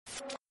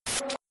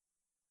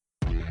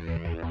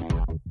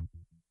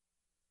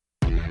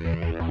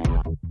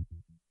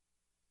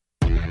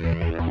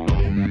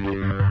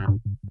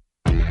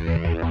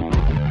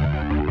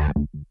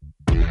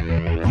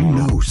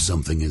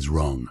something is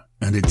wrong,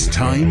 and it's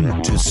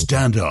time to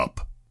stand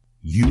up.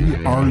 You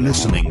are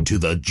listening to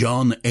The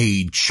John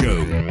Age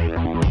Show.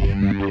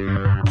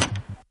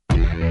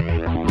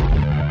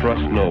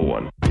 Trust no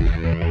one.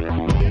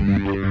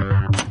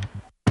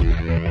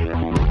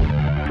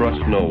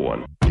 Trust no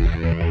one.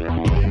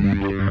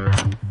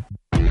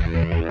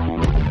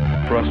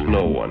 Trust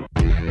no one.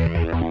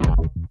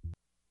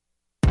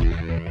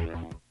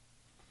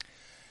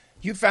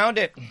 You found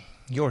it.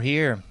 You're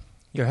here.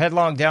 You're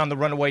headlong down the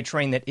runaway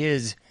train that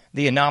is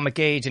the Anomic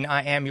Age, and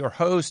I am your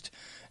host,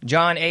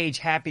 John Age.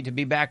 Happy to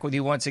be back with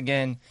you once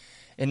again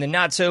in the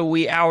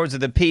not-so-wee hours of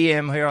the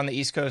PM here on the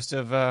east coast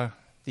of the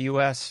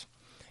U.S.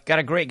 Got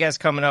a great guest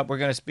coming up. We're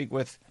going to speak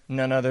with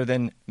none other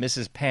than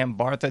Mrs. Pam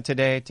Bartha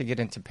today to get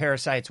into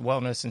parasites,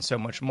 wellness, and so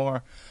much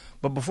more.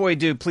 But before we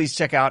do, please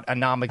check out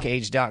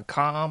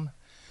anomicage.com.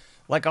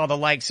 Like all the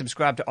likes,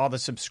 subscribe to all the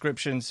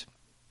subscriptions.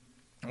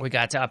 We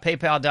got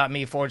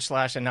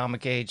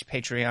paypal.me/anomicage,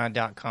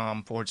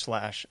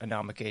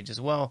 patreon.com/anomicage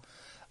as well.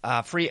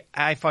 Free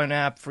iPhone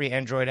app, free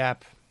Android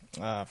app,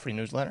 free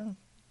newsletter.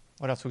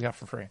 What else we got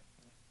for free?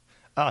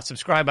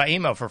 Subscribe by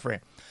email for free.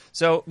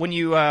 So when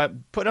you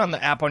put on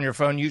the app on your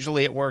phone,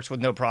 usually it works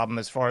with no problem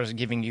as far as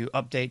giving you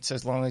updates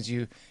as long as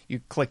you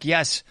click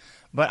yes.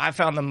 But I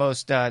found the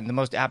most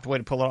apt way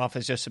to pull it off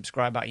is just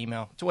subscribe by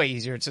email. It's way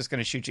easier. It's just going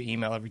to shoot you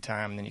email every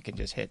time, and then you can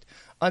just hit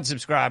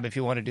unsubscribe if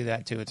you want to do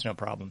that too. It's no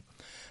problem.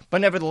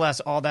 But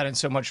nevertheless, all that and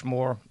so much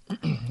more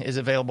is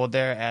available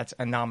there at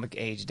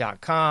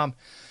anomicage.com.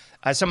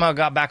 I somehow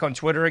got back on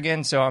Twitter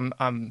again, so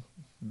I'm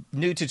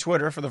new to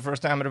Twitter for the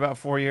first time in about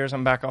 4 years.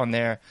 I'm back on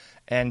there.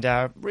 And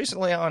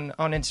recently on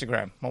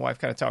Instagram. My wife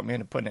kind of talked me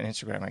into putting an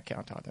Instagram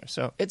account out there.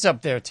 So it's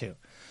up there too.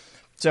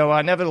 So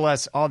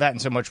nevertheless, all that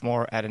and so much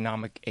more at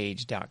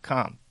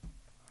anomicage.com.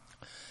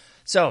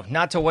 So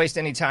not to waste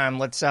any time,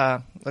 let's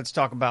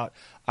talk about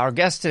our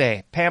guest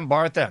today. Pam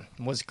Bartha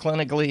was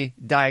clinically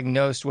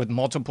diagnosed with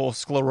multiple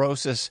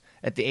sclerosis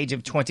at the age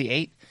of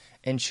 28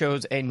 and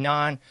chose a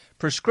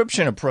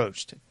non-prescription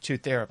approach to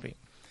therapy.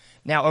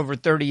 Now, over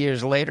 30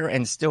 years later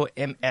and still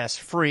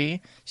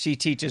MS-free, she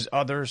teaches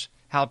others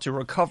how to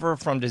recover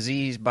from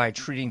disease by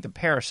treating the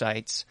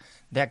parasites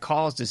that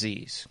cause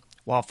disease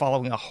while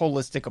following a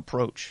holistic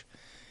approach.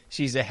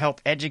 She's a health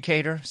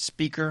educator,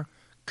 speaker,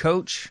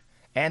 coach,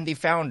 and the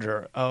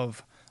founder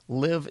of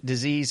Live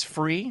Disease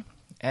Free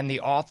and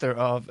the author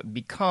of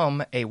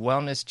Become a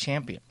Wellness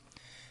Champion.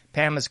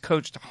 Pam has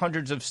coached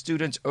hundreds of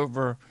students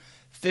over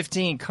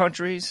 15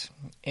 countries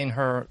in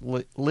her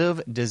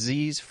Live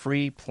Disease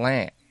Free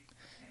plan.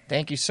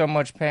 Thank you so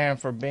much, Pam,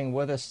 for being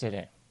with us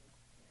today.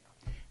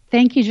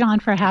 Thank you, John,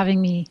 for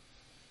having me.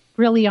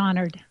 Really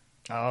honored.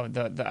 Oh,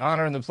 the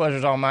honor and the pleasure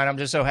is all mine. I'm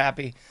just so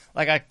happy.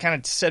 Like I kind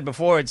of said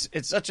before, it's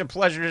such a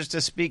pleasure just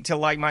to speak to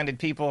like-minded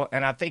people,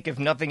 and I think if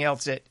nothing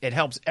else, it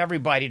helps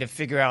everybody to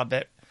figure out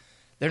that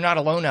they're not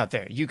alone out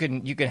there. You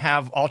can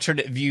have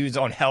alternate views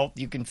on health.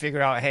 You can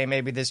figure out, hey,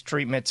 maybe this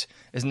treatment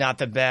is not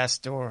the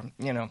best, or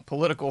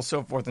political,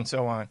 so forth and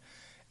so on.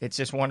 It's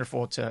just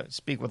wonderful to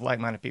speak with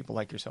like-minded people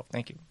like yourself.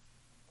 Thank you.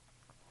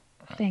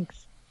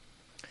 Thanks.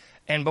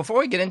 And before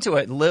we get into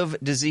it,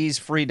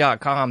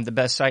 livediseasefree.com, the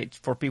best site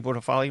for people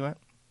to follow you at?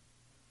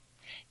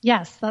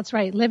 Yes, that's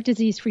right.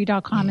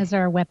 Livediseasefree.com is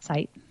our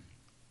website.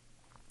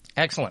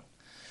 Excellent.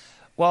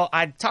 Well,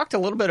 I talked a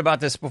little bit about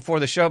this before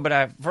the show, but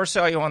I first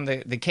saw you on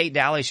the Kate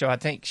Daly show. I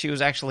think she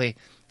was actually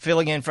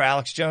filling in for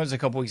Alex Jones a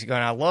couple weeks ago,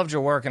 and I loved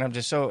your work, and I'm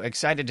just so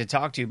excited to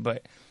talk to you.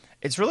 But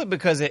it's really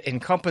because it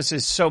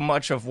encompasses so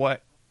much of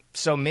what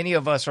so many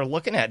of us are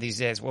looking at these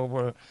days,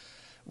 where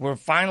we're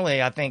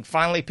finally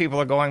people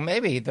are going,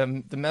 maybe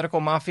the medical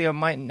mafia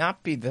might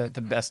not be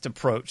the best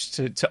approach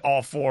to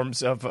all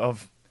forms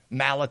of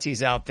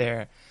maladies out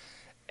there.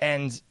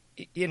 And,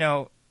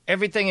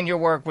 everything in your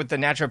work with the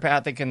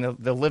naturopathic and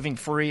the living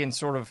free and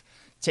sort of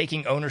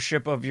taking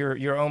ownership of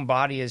your own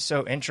body is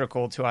so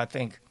integral to, I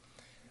think,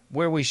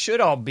 where we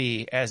should all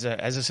be as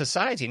a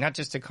society, not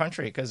just a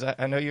country, because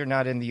I know you're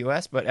not in the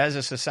U.S., but as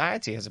a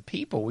society, as a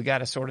people, we got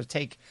to sort of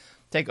take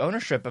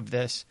ownership of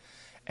this.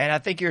 And I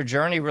think your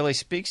journey really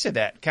speaks to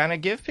that. Kind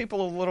of give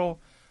people a little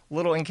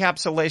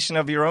encapsulation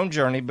of your own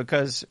journey,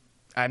 because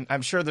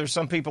I'm sure there's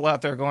some people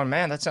out there going,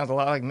 man, that sounds a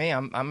lot like me.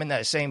 I'm in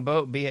that same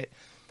boat, be it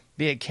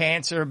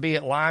cancer, be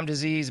it Lyme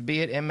disease, be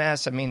it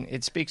MS. I mean,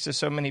 it speaks to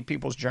so many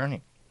people's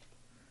journey.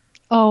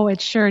 Oh, it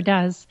sure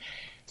does.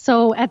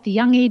 So at the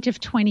young age of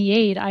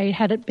 28, I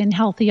had been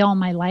healthy all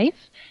my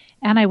life,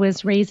 and I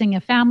was raising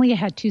a family. I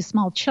had 2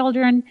 small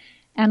children,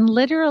 and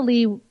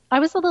literally I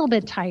was a little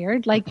bit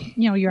tired, like,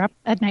 you're up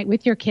at night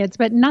with your kids,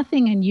 but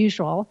nothing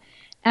unusual.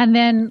 And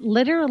then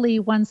literally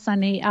one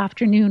Sunday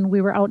afternoon,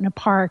 we were out in a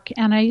park,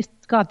 and I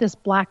got this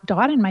black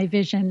dot in my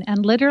vision.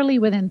 And literally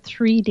within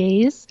 3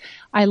 days,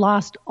 I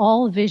lost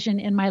all vision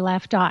in my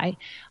left eye.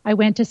 I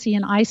went to see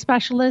an eye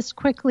specialist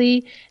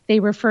quickly. They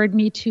referred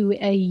me to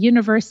a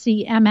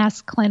university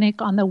MS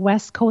clinic on the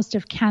west coast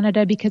of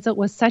Canada because it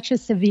was such a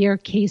severe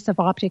case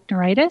of optic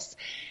neuritis.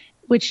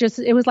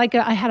 It was like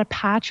I had a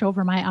patch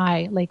over my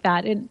eye like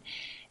that.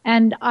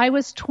 And I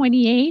was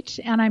 28,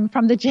 and I'm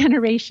from the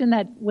generation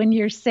that when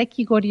you're sick,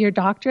 you go to your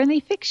doctor and they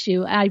fix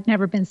you. I've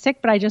never been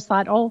sick, but I just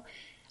thought, oh,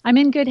 I'm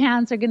in good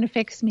hands. They're going to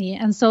fix me.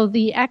 And so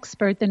the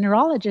expert, the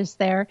neurologist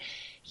there,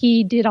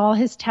 he did all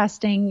his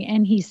testing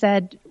and he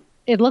said,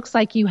 it looks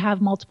like you have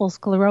multiple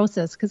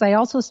sclerosis, because I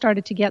also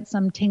started to get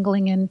some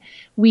tingling and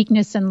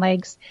weakness in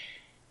legs.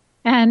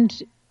 And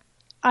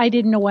I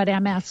didn't know what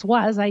MS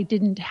was. I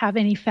didn't have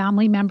any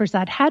family members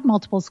that had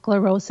multiple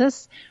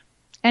sclerosis.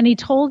 And he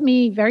told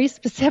me very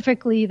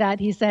specifically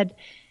that he said,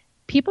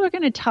 people are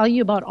going to tell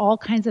you about all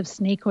kinds of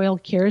snake oil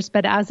cures,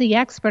 but as the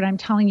expert, I'm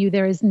telling you,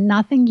 there is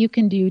nothing you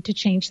can do to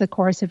change the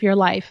course of your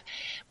life.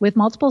 With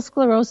multiple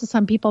sclerosis,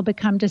 some people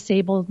become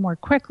disabled more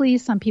quickly,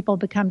 some people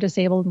become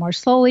disabled more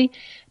slowly,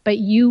 but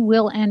you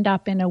will end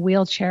up in a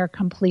wheelchair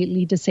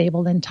completely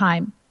disabled in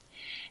time.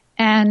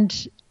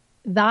 And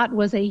that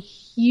was a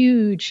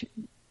huge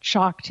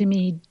shock to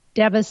me,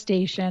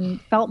 devastation,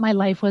 felt my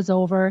life was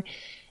over.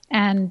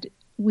 And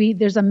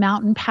there's a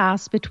mountain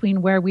pass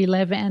between where we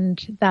live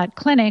and that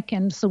clinic.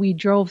 And so we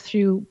drove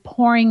through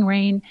pouring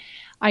rain.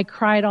 I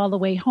cried all the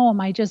way home.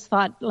 I just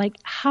thought, like,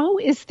 how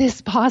is this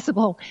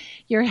possible?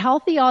 You're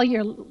healthy all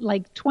your,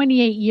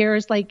 28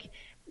 years,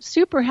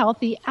 super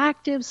healthy,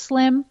 active,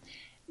 slim,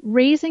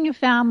 raising a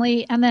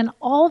family. And then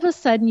all of a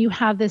sudden you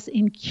have this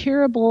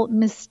incurable,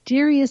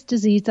 mysterious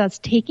disease that's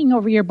taking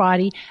over your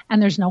body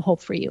and there's no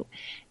hope for you.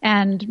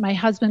 And my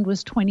husband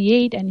was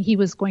 28 and he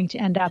was going to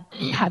end up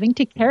having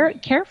to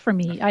care for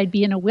me. I'd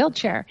be in a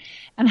wheelchair.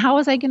 And how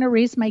was I going to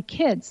raise my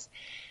kids?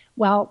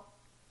 Well,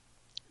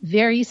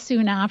 very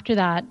soon after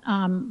that,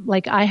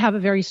 I have a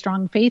very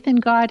strong faith in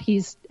God.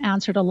 He's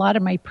answered a lot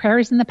of my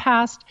prayers in the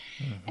past.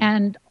 Mm-hmm.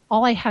 And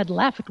all I had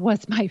left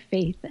was my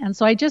faith. And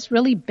so I just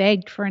really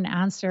begged for an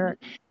answer.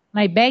 And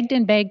I begged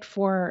and begged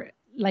for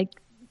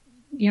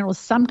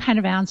some kind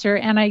of answer.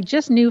 And I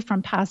just knew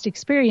from past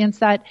experience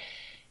that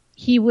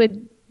he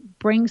would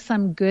bring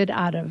some good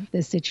out of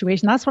this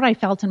situation. That's what I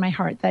felt in my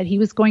heart, that he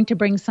was going to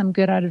bring some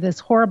good out of this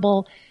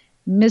horrible,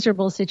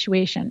 miserable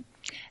situation.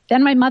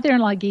 Then my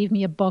mother-in-law gave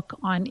me a book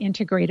on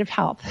integrative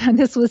health. And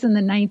this was in the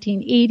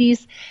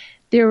 1980s.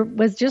 There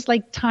was just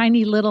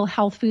tiny little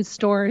health food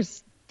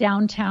stores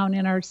downtown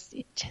in our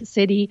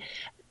city,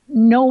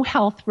 no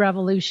health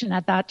revolution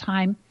at that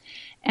time.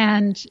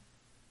 And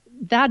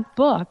that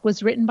book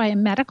was written by a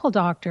medical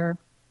doctor.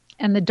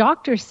 And the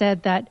doctor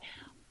said that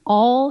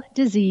all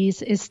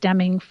disease is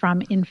stemming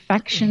from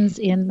infections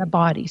in the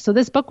body. So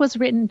this book was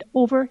written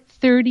over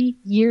 30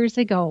 years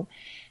ago,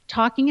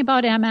 talking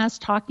about MS,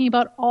 talking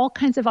about all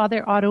kinds of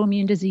other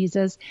autoimmune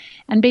diseases,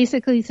 and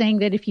basically saying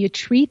that if you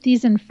treat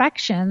these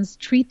infections,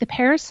 treat the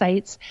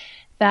parasites,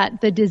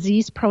 that the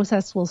disease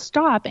process will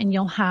stop and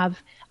you'll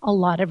have a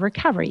lot of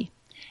recovery.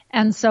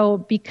 And so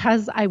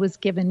because I was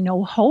given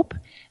no hope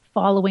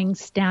following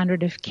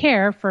standard of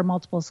care for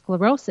multiple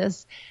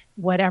sclerosis,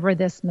 whatever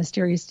this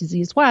mysterious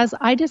disease was,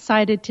 I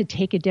decided to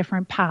take a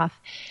different path.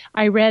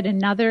 I read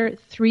another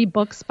 3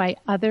 books by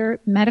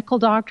other medical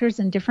doctors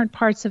in different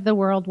parts of the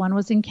world. One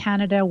was in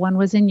Canada, one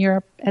was in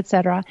Europe,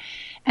 etc.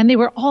 And they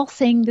were all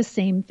saying the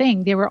same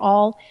thing. They were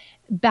all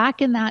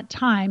back in that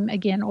time,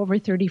 again, over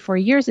 34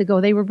 years ago,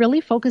 they were really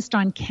focused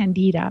on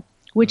Candida,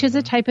 which is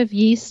a type of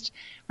yeast,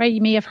 right?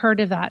 You may have heard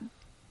of that.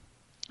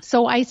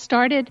 So I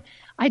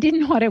didn't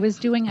know what I was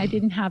doing. I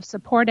didn't have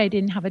support. I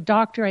didn't have a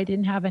doctor. I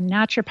didn't have a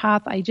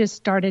naturopath. I just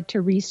started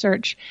to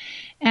research.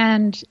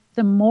 And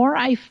the more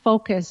I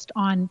focused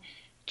on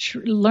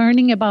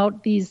learning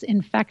about these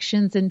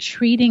infections and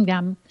treating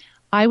them,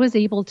 I was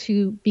able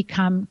to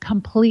become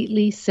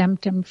completely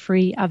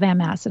symptom-free of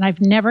MS. And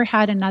I've never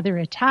had another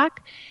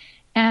attack.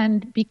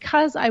 And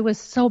because I was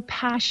so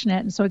passionate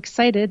and so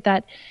excited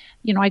that,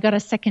 I got a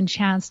second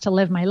chance to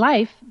live my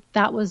life,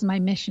 that was my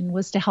mission,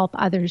 was to help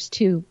others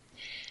too.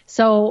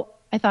 So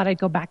I thought I'd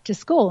go back to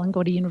school and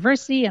go to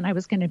university, and I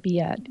was going to be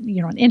an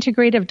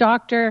integrative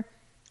doctor.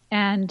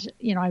 And,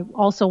 I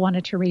also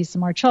wanted to raise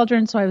some more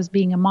children. So I was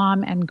being a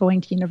mom and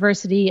going to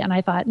university. And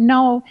I thought,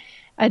 no,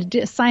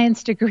 a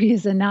science degree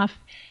is enough.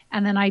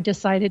 And then I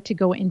decided to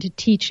go into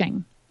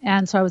teaching.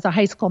 And so I was a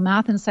high school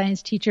math and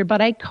science teacher,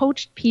 but I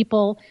coached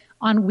people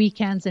on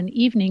weekends and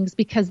evenings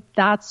because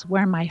that's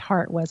where my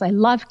heart was. I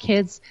love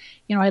kids.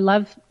 I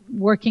love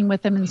working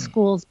with them in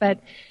schools, but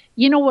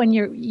when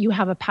you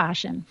have a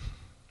passion.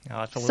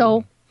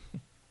 Absolutely.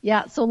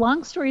 So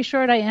long story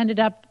short, I ended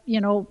up,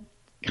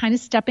 kind of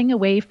stepping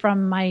away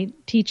from my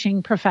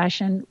teaching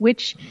profession,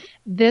 which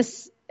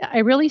I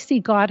really see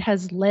God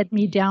has led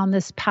me down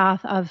this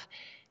path of,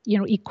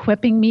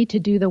 equipping me to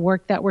do the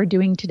work that we're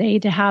doing today,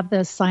 to have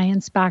the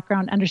science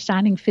background,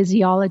 understanding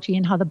physiology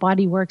and how the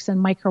body works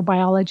and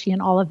microbiology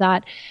and all of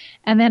that.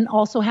 And then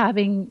also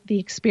having the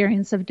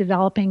experience of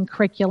developing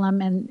curriculum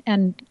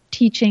and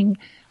teaching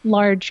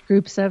large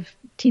groups of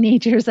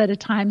teenagers at a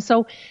time.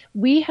 So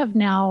we have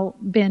now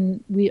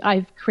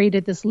I've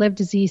created this Live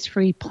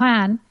Disease-Free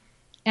plan,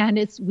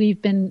 and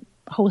we've been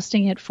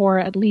hosting it for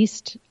at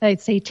least,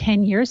 I'd say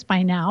 10 years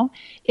by now.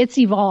 It's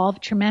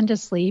evolved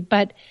tremendously,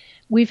 but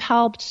we've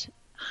helped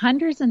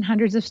hundreds and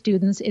hundreds of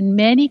students in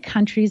many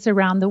countries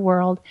around the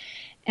world.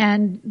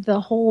 And the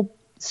whole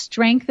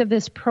strength of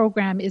this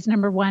program is,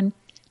 number one,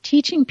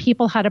 teaching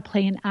people how to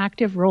play an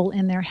active role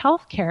in their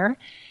healthcare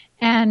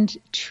and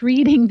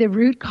treating the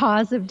root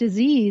cause of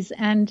disease,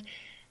 and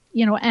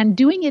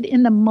doing it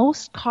in the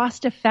most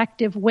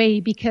cost-effective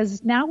way,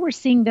 because now we're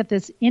seeing that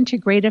this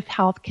integrative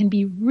health can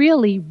be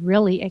really,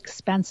 really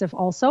expensive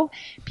also.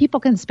 People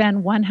can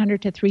spend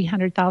 $100,000 to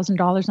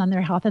 $300,000 on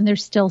their health and they're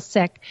still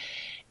sick.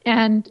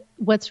 And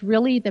what's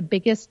really the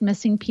biggest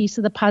missing piece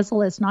of the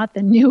puzzle is not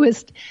the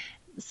newest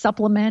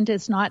supplement,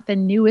 it's not the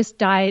newest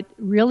diet.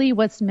 Really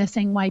what's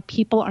missing, why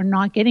people are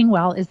not getting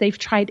well, is they've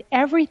tried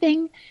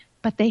everything,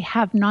 but they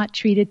have not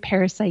treated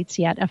parasites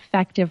yet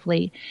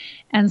effectively.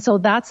 And so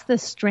that's the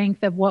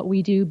strength of what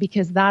we do,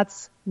 because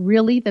that's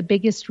really the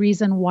biggest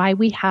reason why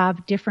we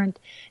have different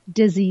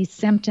disease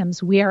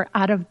symptoms. We are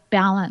out of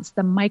balance.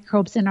 The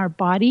microbes in our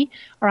body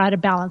are out of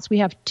balance. We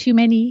have too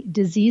many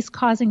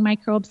disease-causing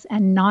microbes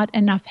and not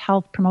enough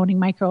health-promoting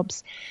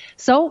microbes.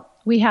 So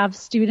we have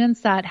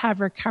students that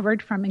have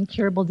recovered from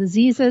incurable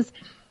diseases.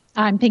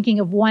 I'm thinking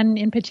of one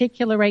in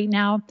particular right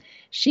now.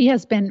 She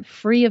has been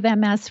free of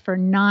MS for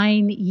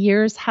 9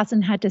 years,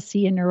 hasn't had to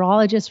see a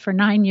neurologist for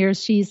 9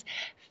 years. She's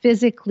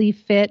physically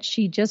fit.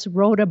 She just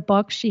wrote a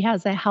book. She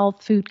has a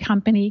health food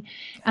company.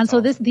 And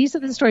so these are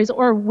the stories.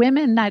 Or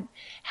women that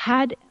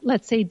had,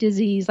 let's say,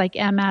 disease like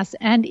MS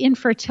and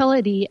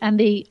infertility,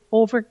 and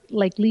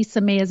like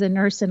Lisa May is a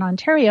nurse in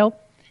Ontario,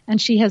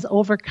 and she has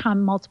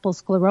overcome multiple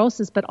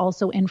sclerosis, but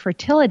also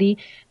infertility.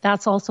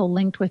 That's also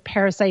linked with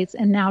parasites.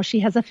 And now she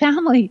has a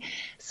family.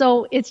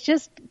 So it's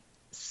just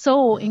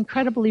so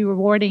incredibly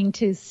rewarding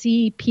to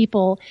see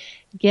people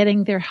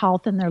getting their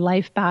health and their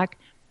life back.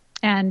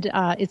 And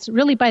it's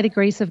really by the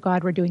grace of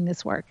God we're doing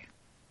this work.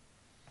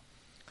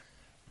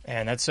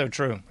 And that's so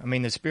true. I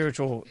mean, the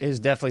spiritual is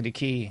definitely the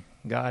key.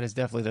 God is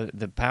definitely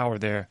the power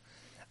there.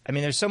 I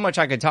mean, there's so much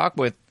I could talk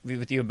with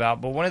you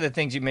about, but one of the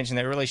things you mentioned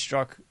that really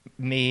struck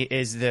me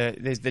is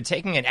the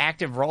taking an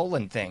active role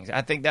in things.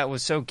 I think that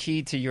was so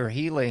key to your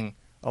healing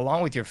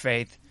along with your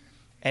faith.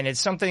 And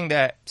it's something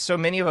that so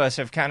many of us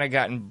have kind of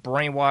gotten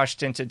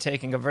brainwashed into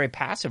taking a very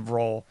passive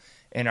role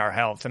in our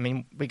health. I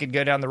mean, we could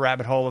go down the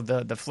rabbit hole of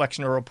the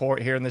Flexner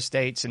Report here in the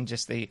States and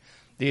just the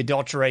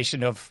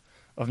adulteration of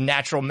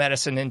natural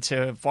medicine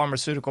into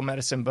pharmaceutical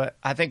medicine. But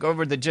I think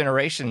over the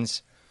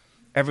generations,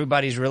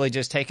 everybody's really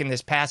just taken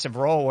this passive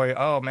role where,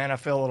 oh, man, I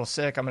feel a little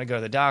sick. I'm going to go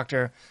to the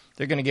doctor.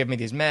 They're going to give me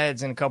these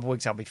meds. In a couple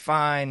weeks, I'll be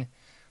fine.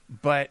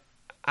 But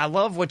I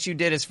love what you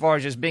did as far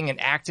as just being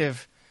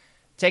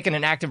taking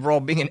an active role,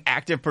 being an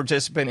active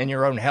participant in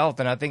your own health.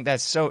 And I think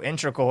that's so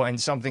integral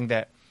and something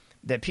that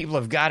people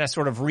have got to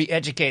sort of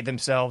re-educate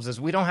themselves, is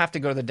we don't have to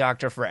go to the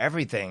doctor for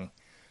everything.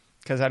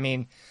 Because, I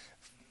mean,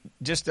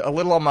 just a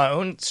little on my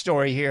own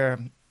story here,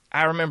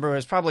 I remember it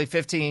was probably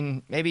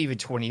 15, maybe even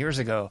 20 years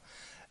ago.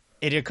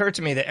 It occurred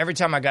to me that every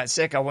time I got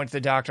sick, I went to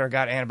the doctor, I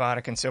got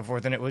antibiotic and so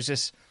forth, and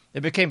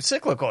it became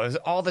cyclical. It was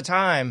all the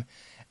time.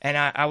 And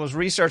I was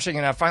researching,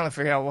 and I finally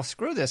figured out, well,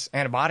 screw this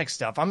antibiotic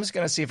stuff. I'm just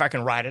going to see if I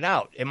can ride it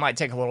out. It might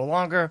take a little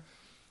longer.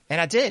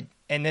 And I did.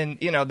 And then,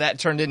 that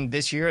turned in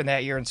this year and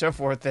that year and so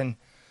forth. And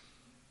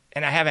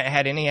I haven't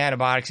had any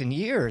antibiotics in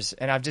years.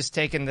 And I've just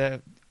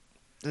taken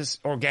this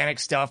organic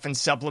stuff and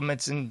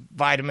supplements and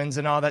vitamins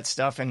and all that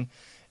stuff. And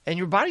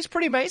your body's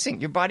pretty amazing.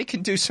 Your body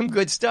can do some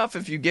good stuff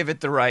if you give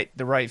it the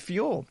right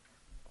fuel.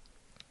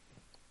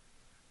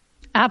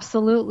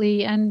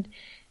 Absolutely. And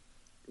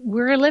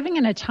we're living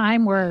in a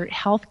time where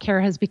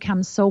healthcare has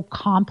become so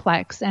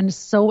complex and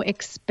so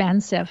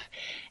expensive.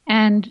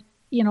 And,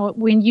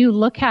 when you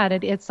look at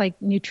it, it's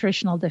like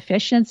nutritional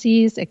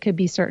deficiencies. It could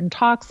be certain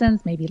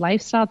toxins, maybe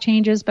lifestyle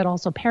changes, but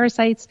also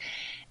parasites.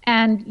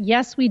 And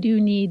yes, we do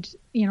need,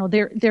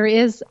 there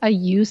is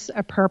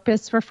a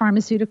purpose for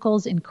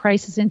pharmaceuticals in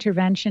crisis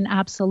intervention.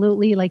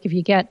 Absolutely. Like if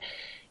you get,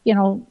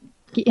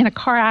 in a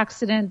car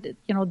accident,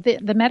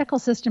 the medical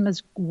system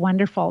is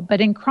wonderful. But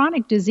in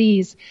chronic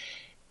disease,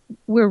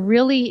 we're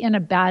really in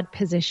a bad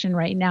position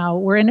right now.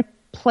 We're in a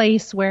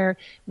place where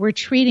we're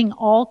treating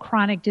all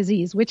chronic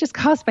disease, which is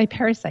caused by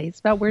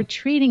parasites, but we're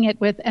treating it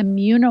with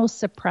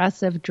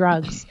immunosuppressive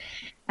drugs.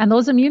 And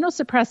those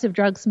immunosuppressive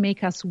drugs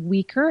make us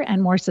weaker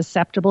and more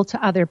susceptible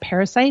to other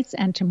parasites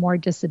and to more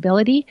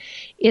disability.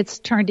 It's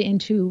turned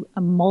into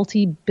a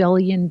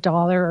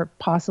multi-billion-dollar or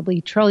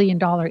possibly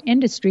trillion-dollar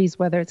industries,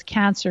 whether it's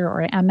cancer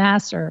or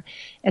MS or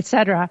et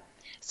cetera.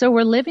 So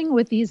we're living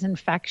with these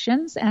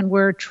infections, and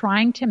we're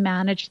trying to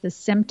manage the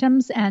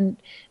symptoms and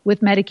with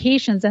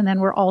medications, and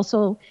then we're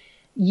also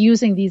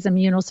using these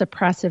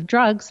immunosuppressive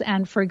drugs.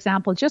 And for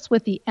example, just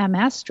with the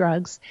MS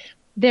drugs,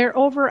 they're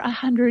over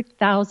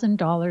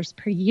 $100,000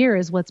 per year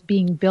is what's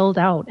being billed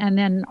out. And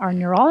then our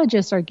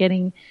neurologists are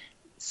getting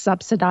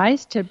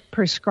subsidized to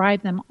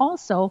prescribe them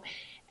also.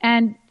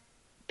 And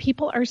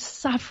people are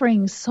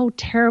suffering so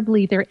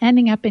terribly. They're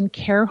ending up in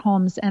care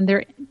homes and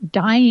they're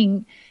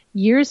dying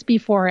years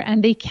before,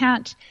 and they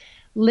can't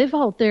live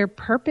out their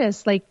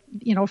purpose. Like,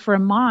 for a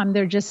mom,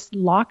 they're just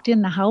locked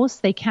in the house.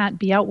 They can't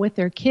be out with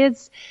their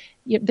kids.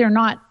 They're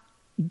not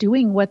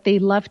doing what they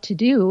love to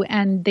do,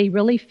 and they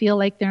really feel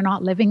like they're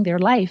not living their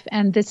life.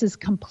 And this is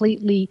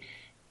completely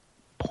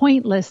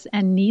pointless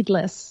and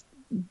needless.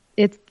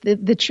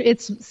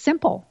 It's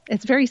simple.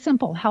 It's very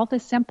simple. Health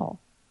is simple.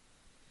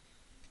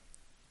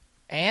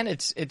 And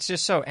it's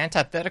just so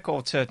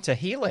antithetical to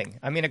healing.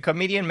 I mean, a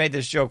comedian made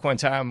this joke one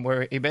time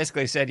where he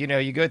basically said,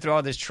 you go through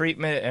all this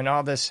treatment and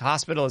all this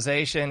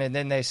hospitalization, and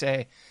then they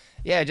say,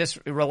 yeah, just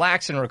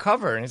relax and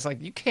recover. And it's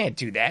like, you can't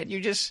do that. You're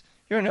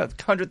in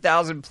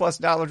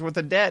 $100,000+ worth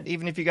of debt,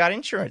 even if you got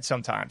insurance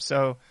sometimes.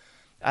 So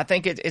I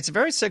think it's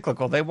very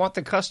cyclical. They want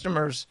their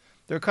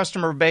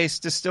customer base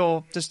to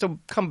still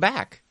come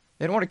back.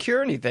 They don't want to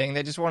cure anything.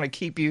 They just want to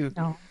keep you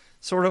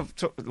sort of,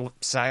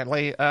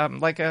 sadly,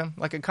 like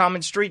a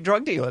common street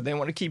drug dealer. They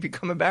want to keep you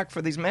coming back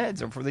for these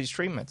meds or for these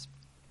treatments.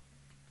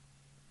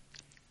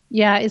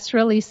 Yeah, it's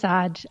really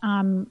sad.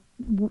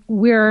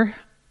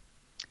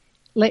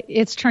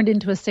 It's turned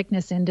into a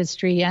sickness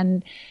industry.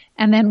 And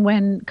then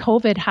when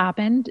COVID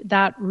happened,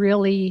 that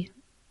really,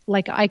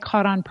 I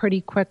caught on pretty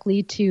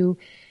quickly to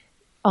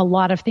a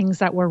lot of things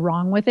that were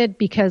wrong with it,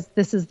 because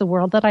this is the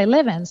world that I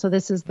live in. So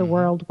this is the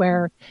world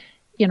where,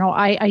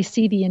 I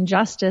see the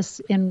injustice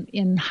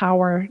in how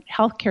our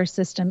healthcare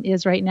system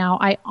is right now.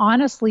 I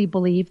honestly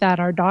believe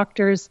that our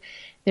doctors,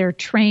 they're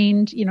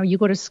trained, you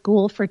go to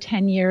school for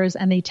 10 years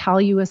and they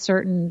tell you a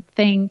certain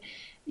thing,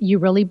 you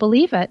really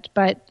believe it,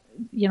 but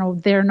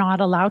they're not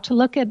allowed to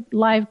look at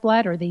live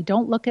blood, or they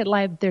don't look at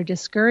live, they're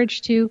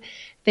discouraged to.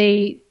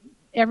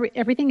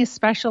 Everything is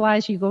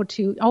specialized. You go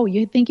to,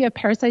 you think you have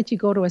parasites, you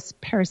go to a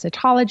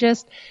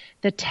parasitologist.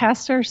 The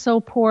tests are so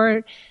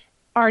poor.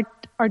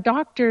 Our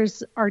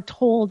doctors are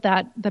told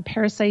that the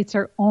parasites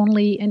are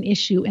only an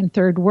issue in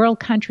third world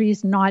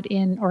countries, not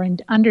in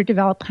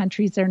underdeveloped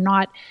countries. They're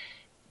not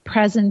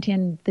present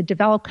in the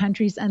developed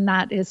countries, and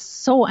that is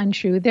so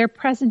untrue. They're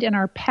present in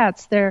our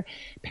pets. Their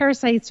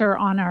parasites are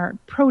on our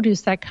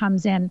produce that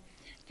comes in.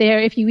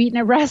 If you eat in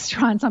a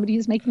restaurant, somebody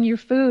who's making your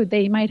food,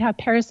 they might have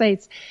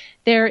parasites.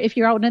 If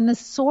you're out in the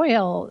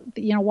soil,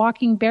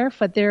 walking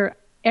barefoot, they're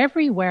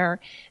everywhere.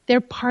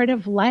 They're part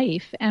of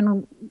life,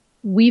 and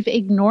we've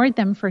ignored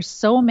them for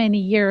so many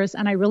years.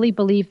 And I really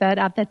believe that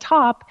at the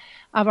top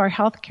of our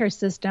healthcare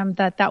system,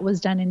 that was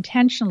done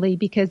intentionally,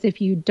 because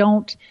if you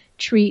don't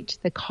treat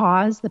the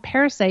cause, the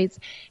parasites,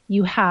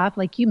 you have,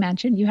 like you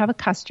mentioned, you have a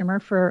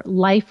customer for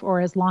life, or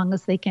as long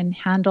as they can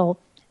handle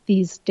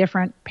these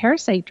different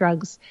parasite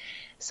drugs.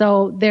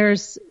 So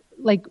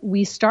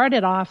we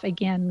started off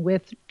again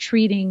with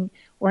treating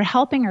or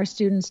helping our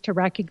students to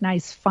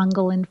recognize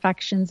fungal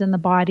infections in the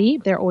body.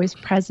 They're always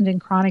present in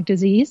chronic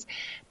disease.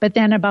 But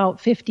then about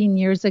 15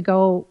 years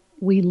ago,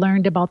 we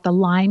learned about the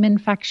Lyme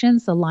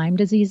infections, the Lyme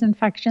disease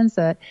infections,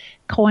 the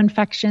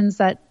co-infections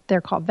that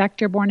they're called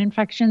vector-borne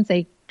infections.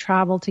 They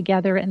travel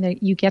together,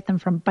 and you get them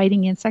from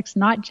biting insects,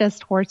 not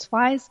just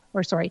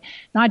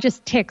not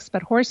just ticks,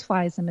 but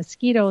horseflies and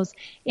mosquitoes,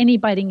 any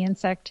biting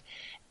insect.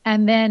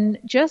 And then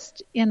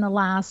just in the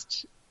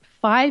last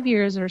 5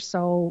 years or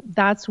so,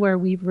 that's where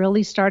we've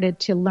really started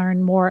to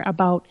learn more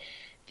about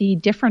the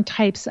different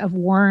types of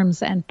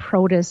worms and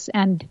protists.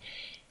 And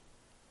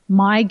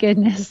my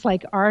goodness,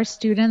 our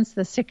students,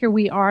 the sicker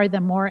we are,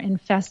 the more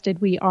infested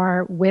we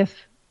are with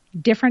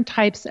different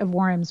types of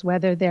worms,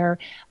 whether they're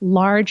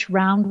large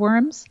round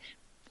worms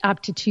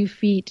up to 2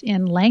 feet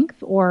in length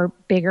or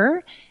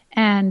bigger,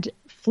 and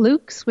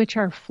flukes, which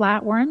are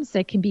flatworms.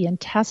 They can be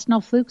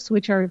intestinal flukes,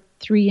 which are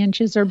 3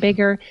 inches or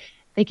bigger.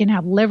 They can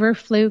have liver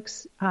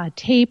flukes,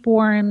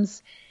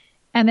 tapeworms.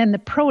 And then the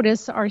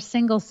protists are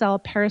single cell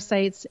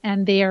parasites,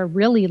 and they are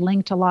really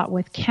linked a lot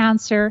with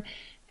cancer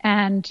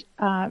and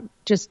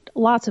just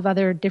lots of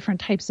other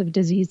different types of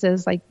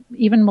diseases, like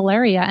even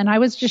malaria. And I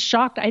was just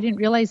shocked. I didn't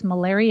realize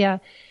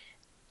malaria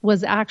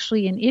was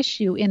actually an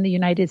issue in the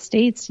United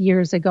States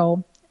years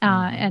ago.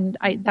 And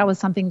that was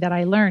something that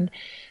I learned.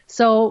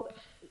 So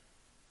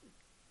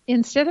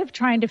instead of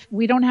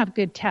we don't have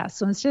good tests.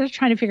 So instead of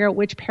trying to figure out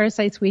which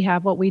parasites we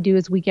have, what we do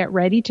is we get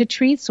ready to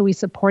treat. So we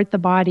support the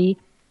body.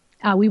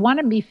 We want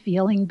to be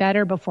feeling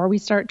better before we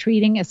start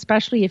treating,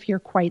 especially if you're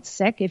quite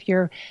sick, if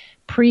you're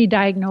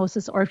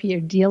pre-diagnosis, or if you're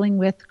dealing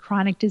with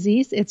chronic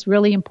disease. It's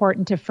really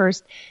important to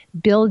first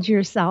build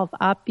yourself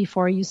up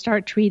before you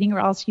start treating, or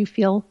else you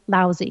feel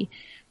lousy.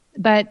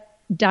 But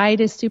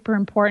diet is super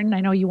important.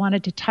 I know you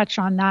wanted to touch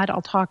on that.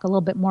 I'll talk a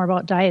little bit more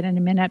about diet in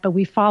a minute, but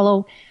we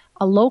follow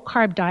a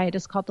low-carb diet.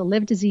 It's called the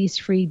Live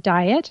Disease-Free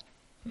diet.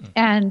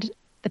 And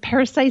the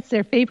parasites,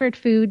 their favorite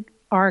food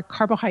are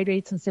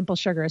carbohydrates and simple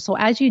sugars. So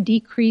as you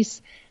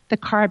decrease the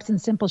carbs and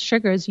simple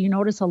sugars, you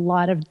notice a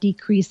lot of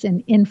decrease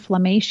in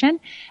inflammation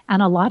and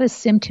a lot of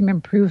symptom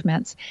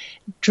improvements,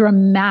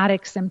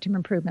 dramatic symptom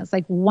improvements.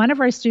 Like one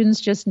of our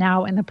students just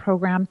now in the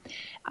program,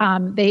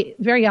 they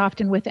very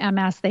often with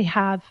MS, they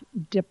have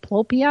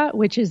diplopia,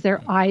 which is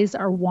their eyes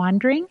are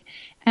wandering.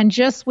 And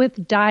just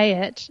with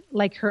diet,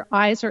 like her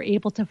eyes are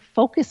able to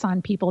focus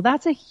on people.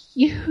 That's a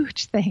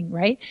huge thing,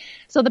 right?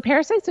 So the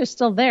parasites are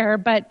still there,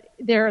 but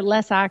they're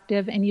less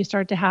active, and you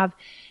start to have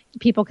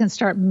people can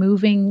start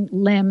moving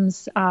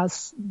limbs,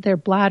 their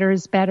bladder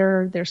is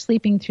better, they're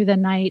sleeping through the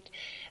night.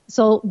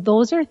 So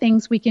those are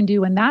things we can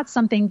do, and that's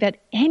something that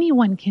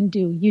anyone can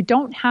do. You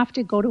don't have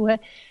to go to a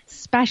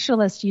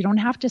specialist. You don't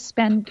have to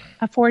spend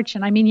a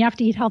fortune. I mean, you have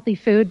to eat healthy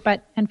food,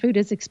 and food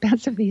is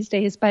expensive these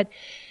days, but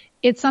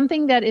it's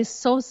something that is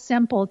so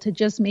simple to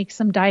just make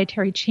some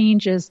dietary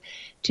changes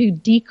to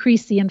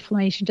decrease the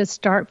inflammation, to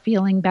start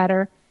feeling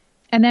better.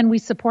 And then we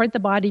support the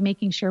body,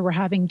 making sure we're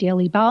having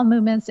daily bowel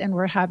movements and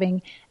we're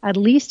having at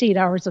least 8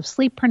 hours of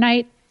sleep per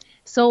night.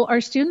 So our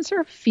students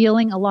are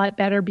feeling a lot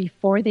better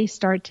before they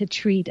start to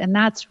treat. And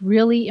that's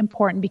really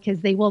important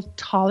because they will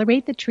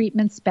tolerate the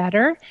treatments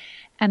better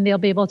and they'll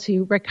be able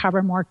to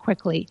recover more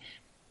quickly.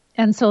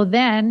 And so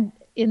then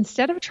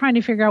instead of trying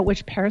to figure out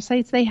which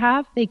parasites they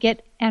have, they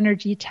get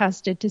energy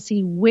tested to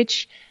see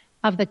which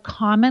of the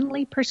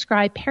commonly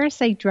prescribed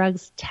parasite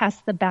drugs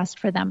test the best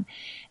for them.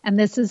 And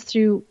this is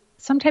through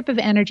some type of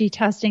energy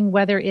testing,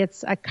 whether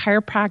it's a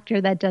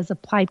chiropractor that does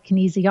applied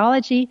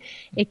kinesiology.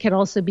 It could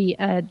also be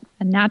a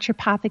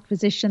naturopathic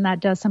physician that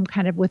does some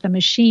kind of with a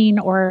machine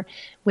or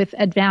with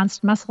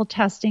advanced muscle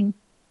testing.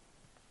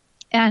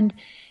 And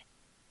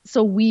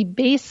so we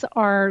base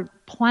our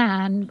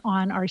plan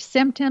on our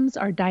symptoms,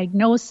 our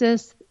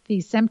diagnosis,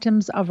 the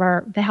symptoms of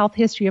the health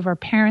history of our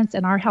parents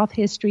and our health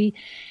history,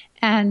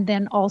 and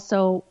then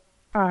also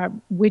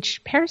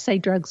which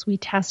parasite drugs we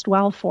test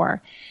well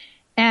for.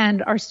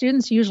 And our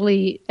students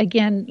usually,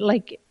 again,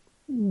 like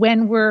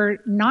when we're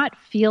not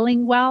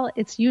feeling well,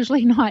 it's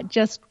usually not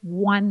just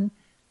one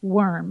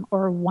worm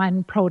or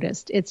one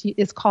protist.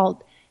 It's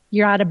called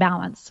you're out of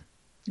balance,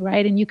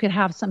 right? And you could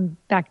have some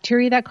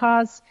bacteria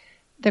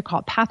they're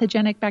called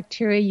pathogenic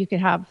bacteria. You could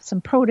have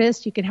some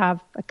protists. You could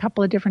have a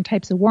couple of different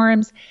types of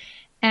worms.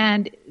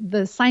 And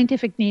the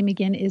scientific name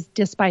again is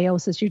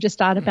dysbiosis. You're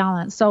just out of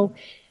balance. So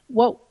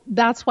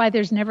that's why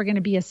there's never going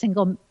to be a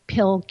single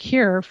pill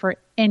cure for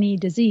any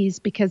disease,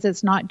 because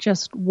it's not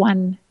just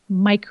one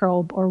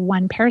microbe or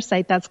one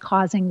parasite that's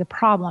causing the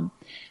problem.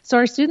 So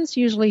our students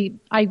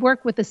I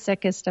work with the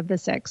sickest of the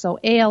sick. So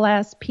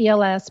ALS,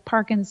 PLS,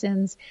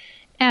 Parkinson's,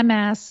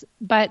 MS,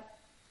 but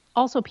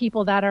also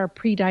people that are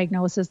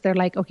pre-diagnosis. They're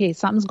like, okay,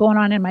 something's going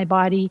on in my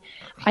body.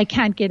 I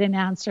can't get an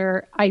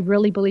answer. I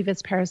really believe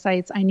it's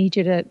parasites. I need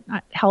you to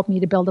help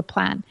me to build a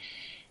plan.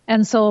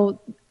 And so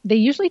they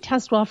usually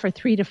test well for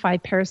 3 to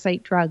 5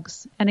 parasite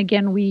drugs. And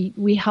again,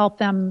 we help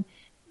them,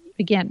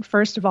 again,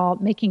 first of all,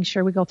 making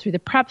sure we go through the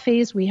prep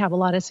phase. We have a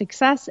lot of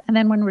success. And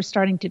then when we're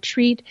starting to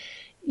treat,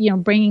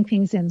 bringing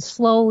things in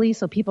slowly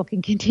so people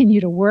can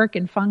continue to work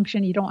and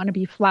function. You don't want to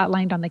be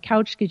flatlined on the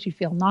couch because you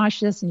feel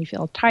nauseous and you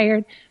feel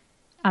tired.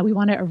 We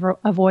want to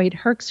avoid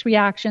Herx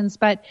reactions,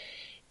 but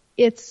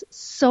it's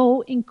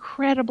so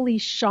incredibly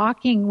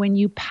shocking when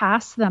you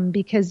pass them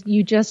because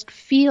you just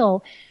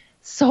feel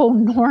so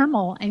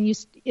normal. And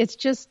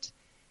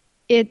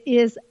it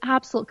is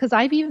absolute, because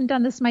I've even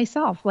done this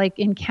myself. Like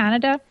in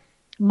Canada,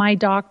 my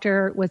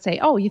doctor would say,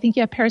 oh, you think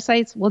you have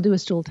parasites? We'll do a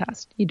stool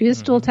test. You do a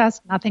stool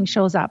test, nothing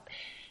shows up.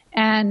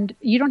 And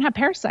you don't have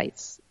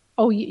parasites.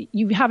 Oh,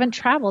 you haven't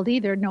traveled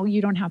either. No,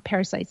 you don't have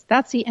parasites.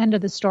 That's the end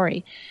of the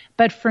story.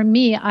 But for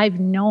me, I've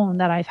known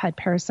that I've had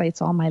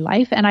parasites all my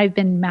life, and I've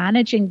been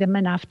managing them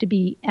enough to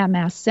be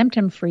MS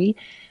symptom free.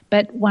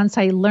 But once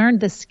I learned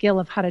the skill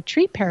of how to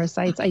treat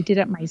parasites, I did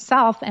it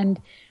myself.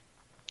 And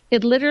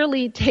it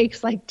literally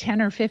takes like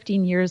 10 or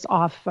 15 years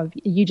off of,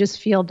 you just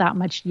feel that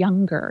much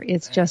younger.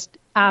 It's just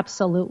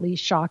absolutely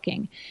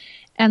shocking.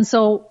 And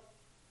so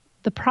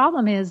the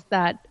problem is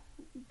that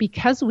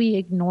because we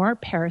ignore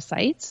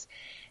parasites,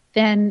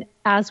 then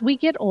as we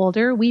get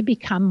older, we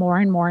become more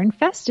and more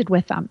infested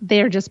with them.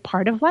 They're just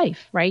part of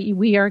life, right?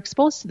 We are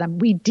exposed to them.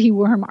 We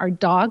deworm our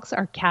dogs,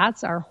 our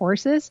cats, our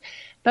horses,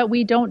 but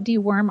we don't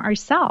deworm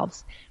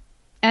ourselves.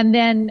 And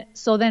then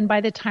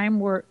by the time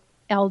we're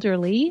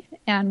elderly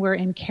and we're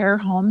in care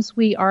homes,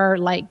 we are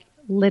like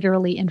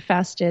literally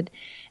infested.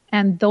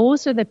 And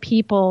those are the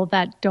people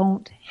that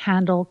don't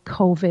handle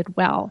COVID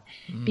well,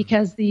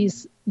 because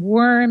these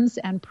worms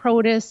and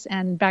protists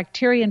and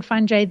bacteria and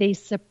fungi, they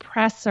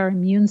suppress our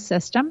immune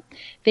system.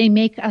 They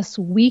make us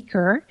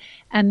weaker,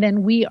 and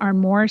then we are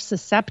more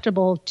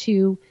susceptible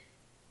to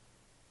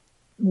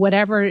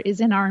whatever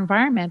is in our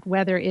environment,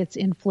 whether it's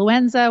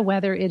influenza,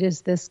 whether it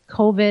is this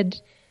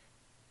COVID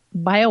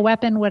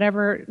bioweapon,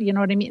 whatever, you know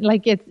what I mean?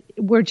 Like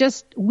we're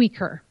just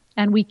weaker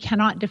and we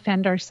cannot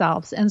defend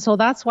ourselves. And so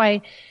that's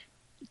why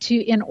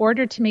in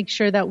order to make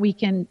sure that we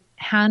can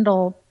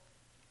handle,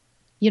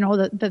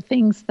 the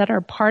things that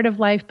are part of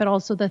life, but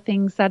also the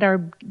things that are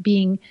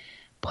being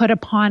put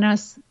upon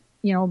us,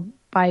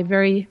 by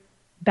very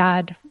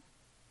bad,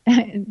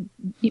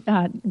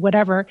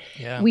 whatever.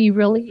 Yeah. We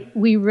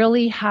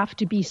really have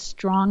to be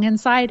strong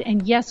inside.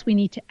 And yes, we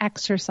need to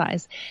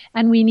exercise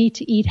and we need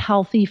to eat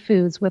healthy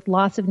foods with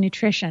lots of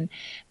nutrition,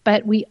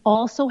 but we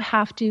also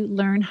have to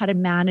learn how to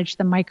manage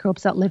the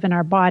microbes that live in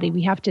our body.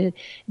 We have to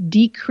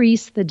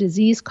decrease the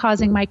disease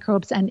causing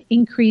microbes and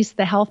increase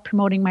the health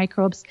promoting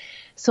microbes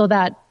so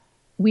that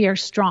we are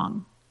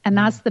strong. And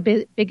that's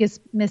the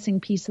biggest missing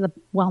piece of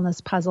the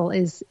wellness puzzle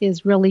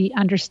is really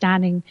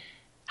understanding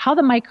how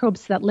the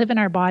microbes that live in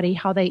our body,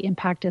 how they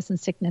impact us in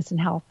sickness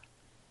and health.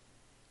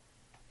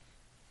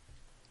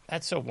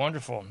 That's so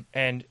wonderful.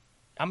 And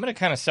I'm going to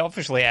kind of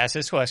selfishly ask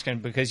this question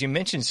because you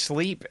mentioned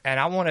sleep, and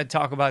I want to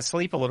talk about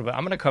sleep a little bit.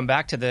 I'm going to come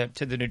back to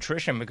the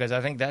nutrition because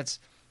I think that's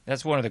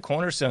one of the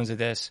cornerstones of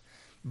this.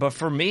 But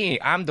for me,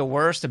 I'm the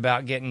worst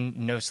about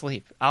getting no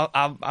sleep.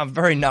 I'm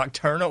very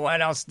nocturnal,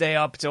 and I'll stay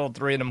up till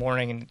 3 a.m.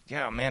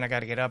 and I got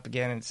to get up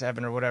again at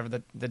 7 or whatever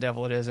the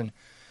devil it is, and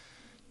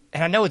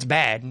I know it's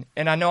bad,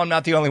 and I know I'm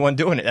not the only one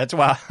doing it. That's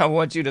why I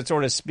want you to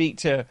sort of speak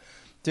to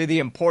the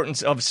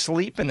importance of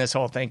sleep in this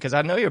whole thing, because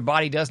I know your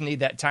body does need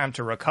that time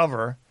to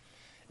recover.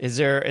 Is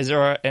there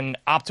an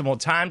optimal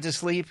time to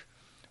sleep?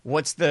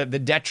 What's the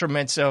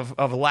detriments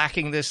of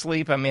lacking this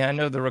sleep? I mean, I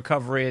know the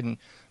recovery and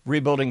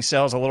rebuilding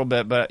cells a little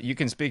bit, but you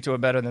can speak to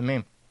it better than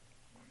me.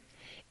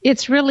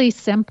 It's really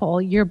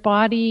simple. Your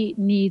body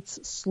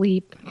needs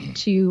sleep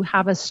to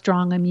have a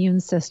strong immune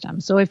system.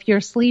 So if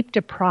you're sleep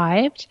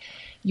deprived,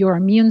 your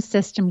immune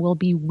system will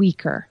be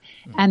weaker.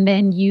 And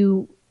then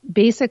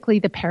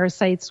the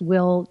parasites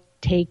will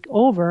take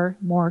over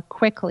more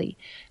quickly.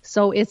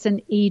 So it's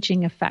an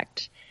aging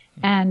effect.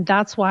 And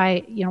that's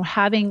why,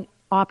 having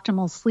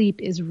optimal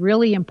sleep is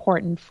really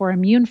important for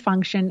immune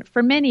function,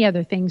 for many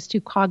other things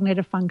too,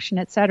 cognitive function,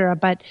 et cetera.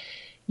 But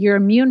your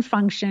immune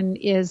function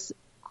is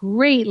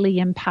greatly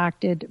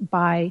impacted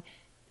by,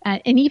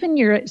 and even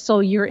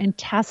your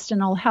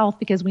intestinal health,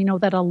 because we know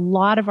that a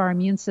lot of our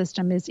immune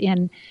system is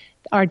in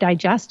our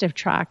digestive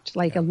tract,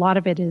 a lot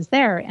of it is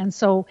there. And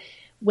so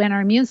when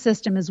our immune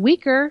system is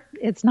weaker,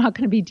 it's not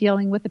going to be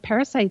dealing with the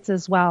parasites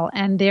as well.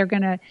 And they're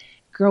going to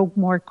grow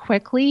more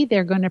quickly.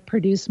 They're going to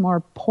produce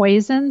more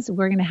poisons.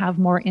 We're going to have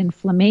more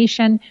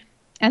inflammation.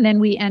 And then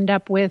we end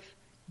up with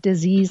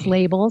disease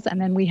labels.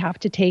 And then we have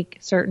to take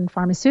certain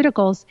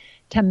pharmaceuticals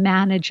to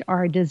manage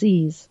our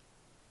disease.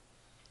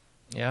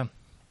 Yeah.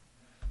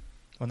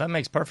 Well, that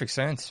makes perfect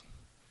sense.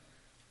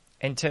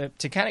 And to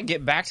kind of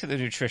get back to the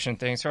nutrition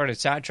thing, sorry to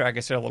sidetrack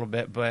us a little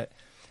bit, but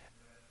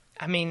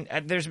I mean,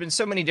 there's been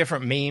so many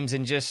different memes,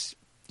 and just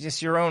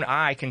your own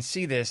eye can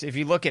see this. If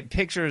you look at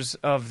pictures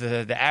of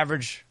the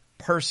average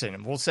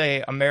person, we'll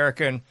say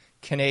American,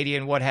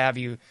 Canadian, what have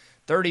you,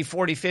 30,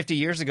 40, 50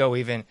 years ago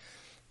even,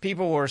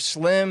 people were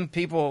slim,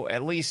 people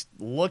at least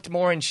looked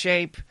more in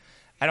shape.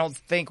 I don't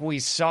think we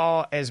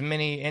saw as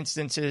many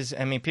instances.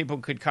 I mean, people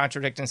could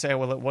contradict and say,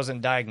 well, it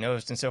wasn't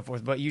diagnosed and so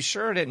forth, but you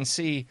sure didn't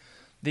see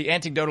the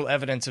anecdotal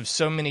evidence of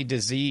so many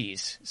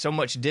disease, so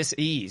much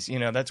dis-ease.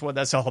 That's what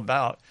that's all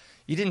about.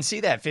 You didn't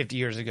see that 50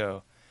 years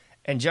ago.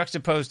 And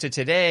juxtaposed to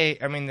today,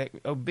 I mean, the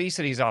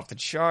obesity is off the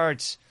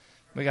charts.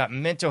 We got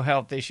mental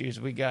health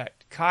issues. We got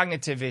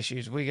cognitive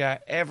issues. We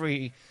got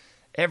every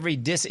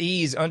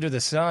dis-ease under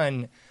the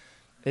sun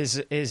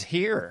is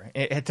here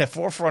at the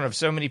forefront of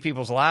so many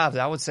people's lives.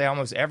 I would say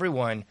almost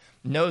everyone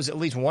knows at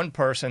least one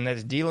person that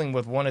is dealing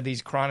with one of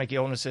these chronic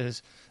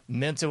illnesses,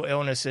 mental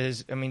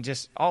illnesses. I mean,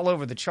 just all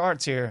over the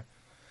charts here.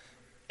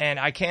 And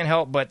I can't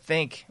help but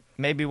think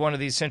maybe one of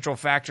these central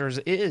factors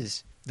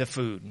is the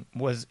food.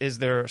 Is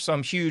there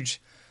some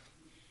huge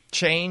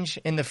change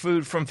in the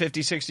food from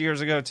 50, 60 years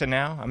ago to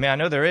now? I mean, I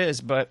know there is,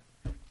 but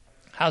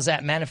how's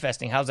that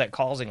manifesting? How's that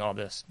causing all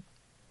this?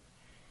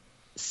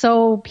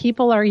 So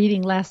people are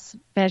eating less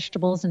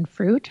vegetables and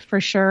fruit for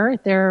sure.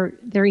 They're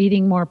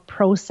eating more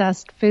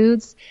processed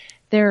foods.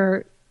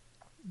 There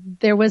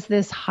was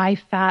this high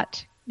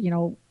fat,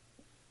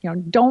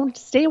 don't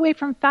stay away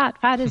from fat.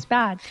 Fat is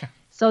bad.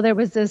 So there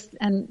was this,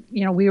 and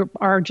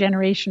our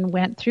generation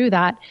went through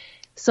that.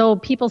 So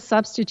people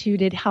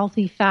substituted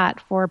healthy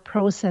fat for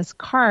processed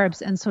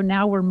carbs. And so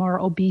now we're more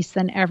obese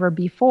than ever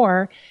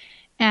before.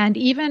 And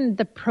even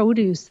the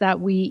produce that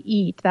we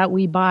eat, that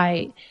we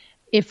buy,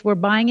 if we're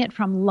buying it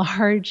from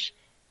large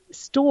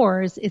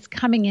stores, it's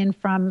coming in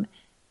from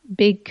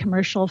big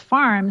commercial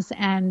farms,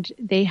 and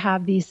they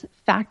have these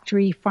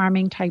factory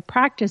farming type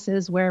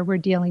practices where we're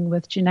dealing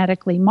with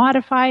genetically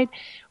modified.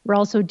 We're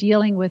also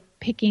dealing with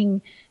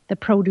picking the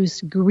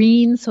produce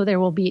green, so there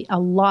will be a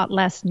lot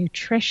less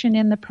nutrition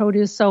in the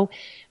produce. So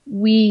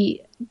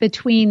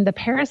between the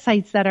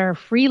parasites that are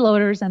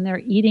freeloaders and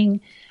they're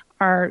eating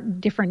our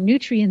different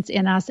nutrients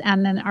in us,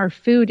 and then our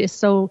food is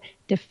so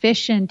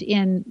deficient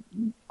in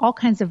all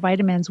kinds of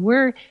vitamins,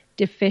 we're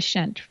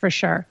deficient for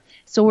sure.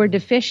 So we're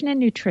deficient in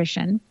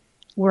nutrition.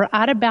 We're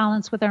out of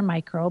balance with our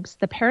microbes.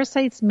 The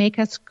parasites make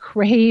us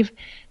crave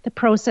the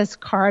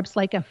processed carbs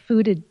like a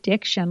food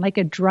addiction, like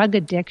a drug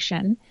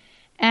addiction.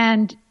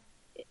 And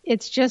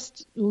it's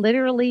just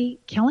literally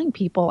killing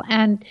people.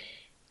 And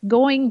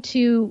going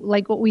to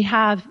like what we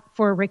have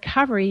for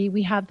recovery,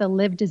 we have the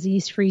Live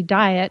Disease-Free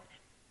diet,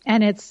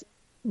 and it's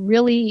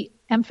really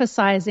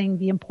emphasizing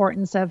the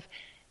importance of,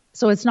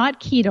 so it's not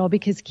keto,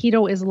 because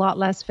keto is a lot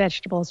less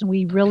vegetables, and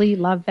we really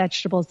love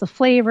vegetables. The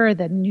flavor,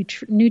 the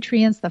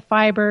nutrients, the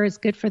fiber is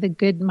good for the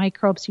good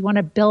microbes. You want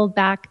to build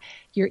back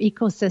your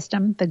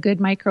ecosystem, the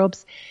good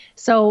microbes.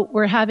 So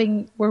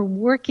we're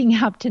working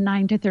up to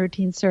 9 to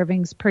 13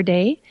 servings per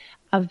day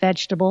of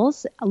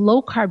vegetables,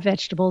 low carb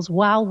vegetables,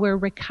 while we're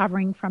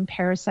recovering from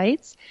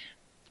parasites.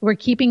 We're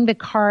keeping the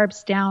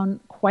carbs down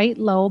quite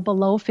low,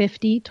 below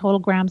 50 total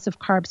grams of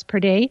carbs per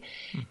day.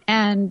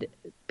 And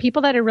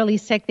people that are really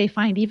sick, they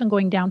find even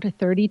going down to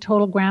 30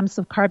 total grams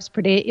of carbs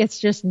per day, it's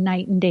just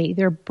night and day.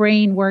 Their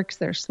brain works,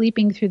 they're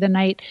sleeping through the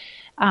night.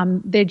 A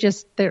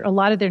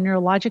lot of their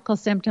neurological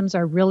symptoms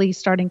are really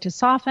starting to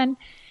soften.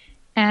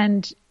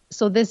 And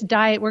so this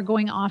diet we're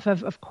going off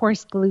of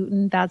course,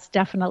 gluten, that's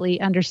definitely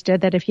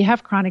understood that if you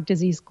have chronic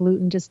disease,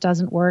 gluten just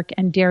doesn't work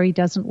and dairy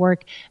doesn't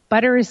work.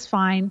 Butter is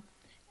fine.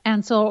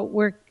 And so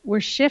we're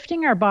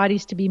shifting our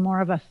bodies to be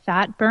more of a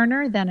fat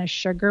burner than a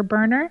sugar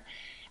burner.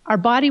 Our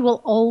body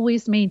will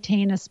always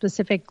maintain a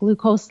specific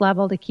glucose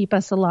level to keep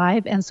us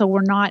alive. And so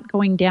we're not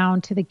going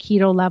down to the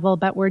keto level,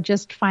 but we're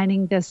just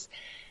finding this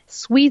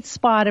sweet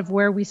spot of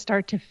where we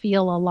start to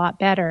feel a lot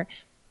better.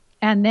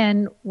 And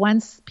then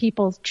once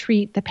people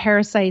treat the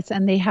parasites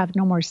and they have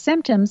no more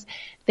symptoms,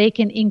 they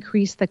can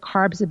increase the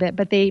carbs a bit,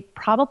 but they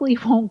probably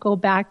won't go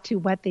back to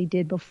what they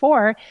did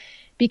before,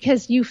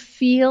 because you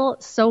feel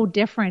so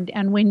different.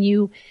 And when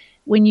you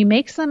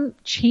make some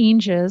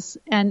changes,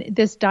 and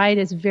this diet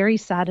is very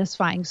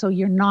satisfying, so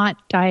you're not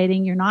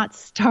dieting, you're not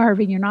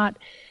starving, you're not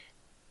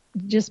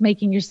just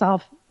making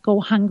yourself go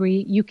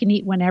hungry. You can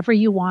eat whenever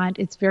you want.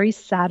 It's very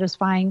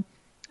satisfying.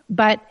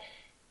 But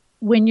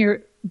when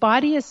your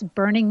body is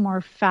burning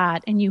more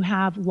fat and you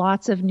have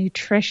lots of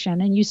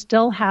nutrition and you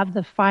still have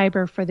the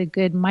fiber for the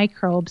good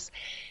microbes,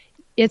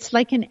 it's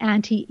like an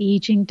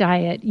anti-aging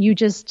diet. You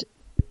just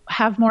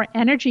have more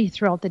energy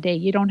throughout the day.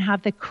 You don't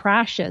have the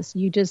crashes.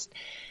 You just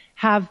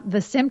have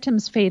the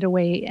symptoms fade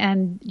away,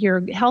 and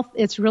your health,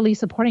 it's really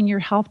supporting your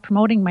health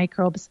promoting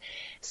microbes.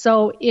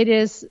 So it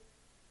is,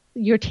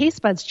 your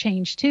taste buds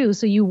change too.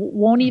 So you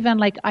won't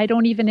even I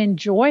don't even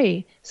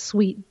enjoy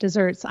sweet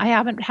desserts. I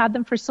haven't had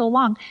them for so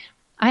long.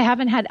 I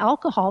haven't had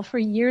alcohol for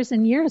years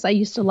and years. I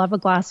used to love a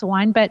glass of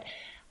wine, but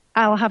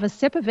I'll have a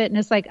sip of it and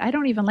it's like, I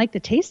don't even like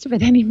the taste of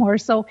it anymore.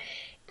 So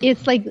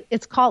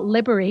it's called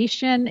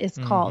liberation. It's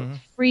called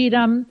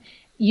freedom.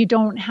 You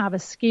don't have a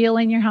scale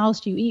in your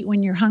house. You eat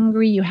when you're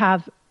hungry. You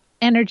have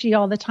energy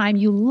all the time.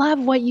 You love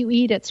what you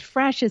eat. It's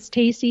fresh. It's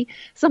tasty.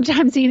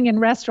 Sometimes eating in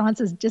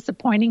restaurants is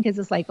disappointing because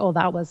it's like, oh,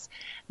 that was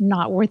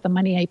not worth the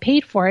money I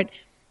paid for it.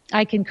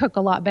 I can cook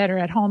a lot better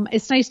at home.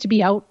 It's nice to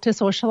be out to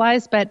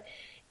socialize, but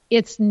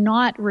it's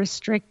not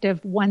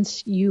restrictive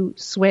once you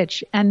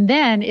switch. And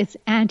then it's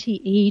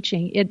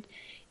anti-aging.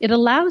 It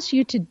allows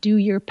you to do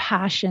your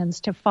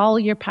passions, to follow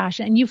your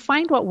passion, and you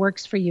find what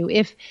works for you.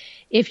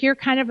 If you're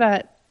kind of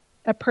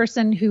a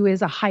person who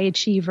is a high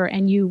achiever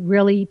and you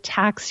really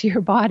tax your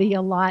body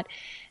a lot,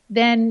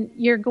 then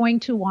you're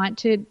going to want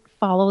to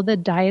follow the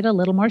diet a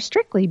little more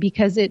strictly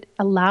because it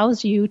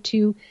allows you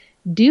to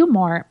do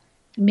more.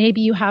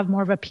 Maybe you have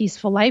more of a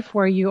peaceful life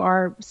where you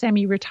are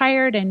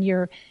semi-retired and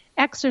you're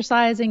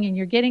exercising and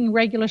you're getting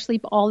regular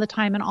sleep all the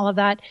time and all of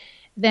that.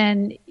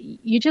 Then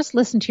you just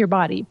listen to your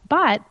body.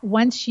 But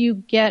once you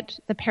get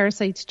the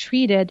parasites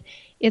treated,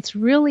 it's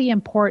really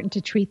important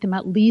to treat them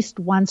at least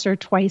once or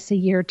twice a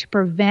year to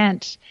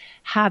prevent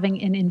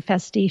having an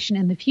infestation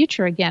in the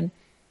future again.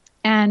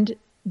 And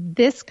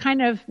this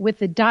kind of, with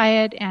the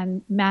diet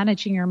and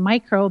managing your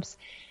microbes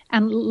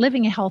and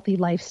living a healthy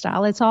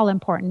lifestyle, it's all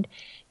important.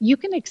 You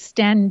can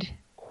extend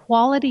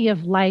quality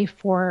of life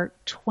for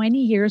 20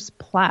 years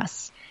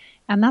plus.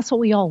 And that's what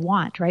we all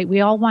want, right?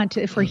 We all want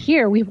to, if we're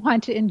here, we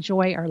want to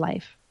enjoy our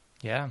life.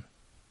 Yeah.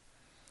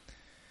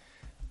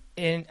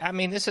 And I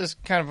mean, this is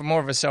kind of more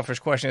of a selfish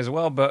question as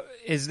well, but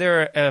is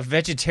there a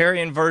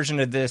vegetarian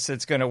version of this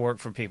that's going to work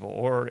for people?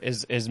 Or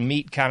is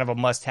meat kind of a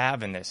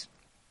must-have in this?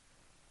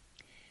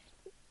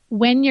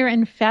 When you're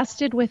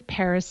infested with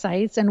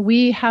parasites, and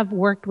we have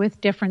worked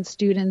with different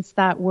students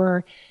that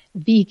were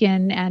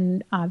vegan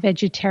and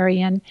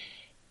vegetarian,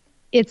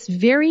 it's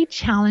very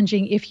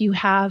challenging if you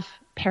have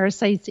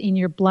parasites in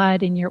your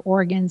blood, in your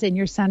organs, in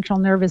your central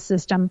nervous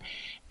system,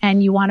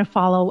 and you want to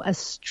follow a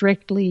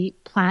strictly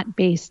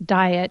plant-based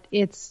diet.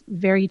 It's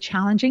very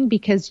challenging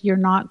because you're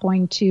not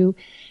going to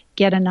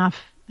get enough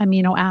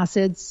amino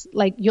acids.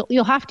 Like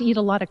you'll have to eat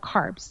a lot of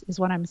carbs, is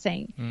what I'm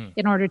saying,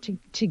 in order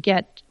to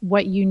get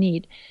what you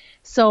need.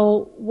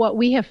 So what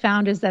we have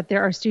found is that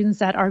there are students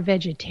that are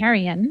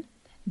vegetarian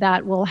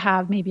that will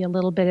have maybe a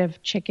little bit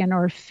of chicken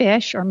or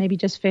fish, or maybe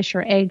just fish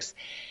or eggs.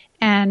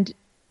 And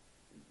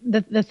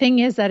the thing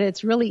is that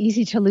it's really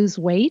easy to lose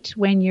weight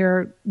when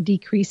you're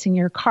decreasing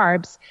your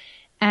carbs.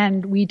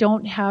 And we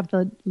don't have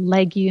the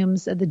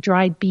legumes, the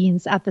dried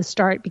beans at the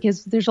start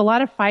because there's a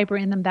lot of fiber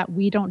in them that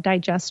we don't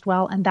digest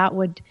well, and that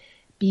would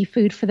be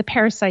food for the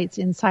parasites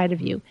inside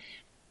of you.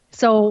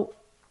 So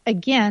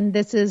again,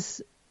 this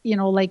is,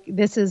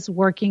 this is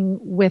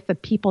working with the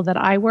people that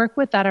I work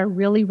with that are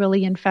really,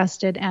 really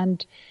infested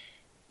and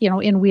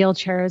in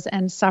wheelchairs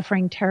and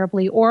suffering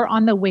terribly, or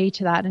on the way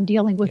to that and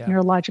dealing with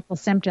neurological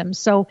symptoms.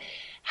 So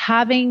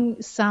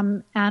having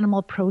some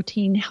animal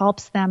protein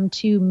helps them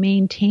to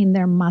maintain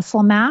their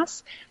muscle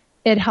mass.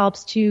 It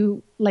helps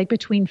to,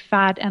 between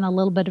fat and a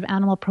little bit of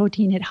animal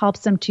protein, it helps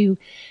them to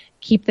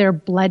keep their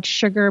blood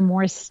sugar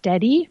more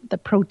steady, the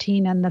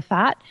protein and the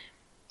fat.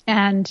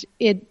 And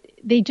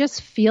they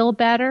just feel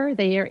better.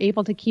 They are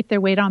able to keep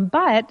their weight on.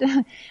 But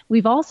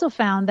we've also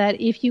found that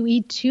if you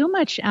eat too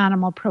much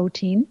animal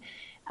protein,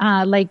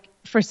 like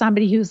for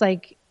somebody who's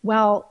like,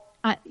 well,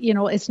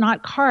 it's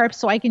not carbs,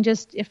 so I can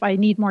just, if I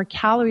need more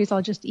calories,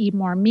 I'll just eat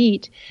more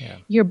meat. Yeah.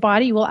 Your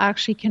body will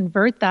actually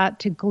convert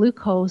that to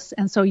glucose.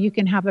 And so you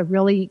can have a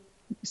really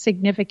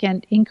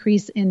significant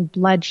increase in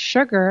blood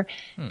sugar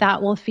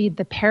that will feed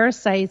the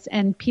parasites.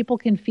 And people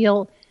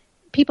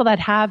that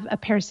have a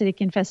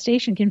parasitic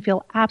infestation can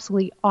feel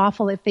absolutely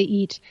awful if they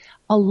eat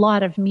a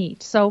lot of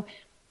meat. So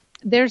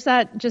there's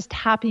that just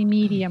happy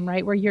medium,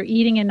 right? Where you're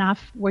eating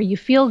enough, where you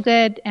feel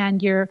good,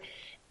 and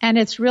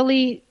it's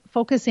really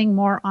focusing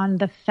more on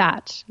the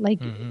fat. Like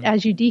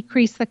as you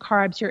decrease the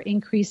carbs, you're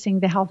increasing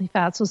the healthy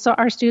fats. So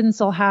our students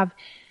will have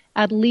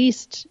at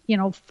least,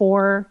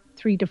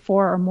 3 to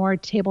 4 or more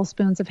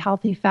tablespoons of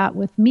healthy fat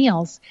with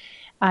meals.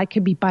 It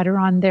could be butter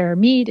on their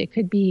meat. It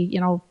could be,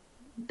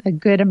 a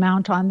good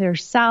amount on their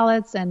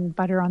salads and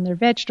butter on their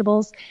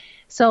vegetables.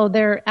 So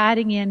they're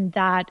adding in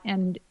that.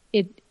 And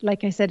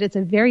like I said, it's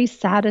a very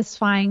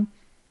satisfying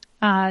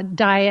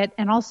diet.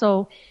 And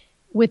also,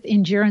 with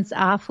endurance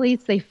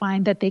athletes, they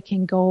find that they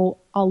can go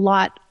a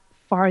lot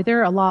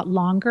farther, a lot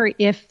longer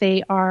if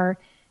they are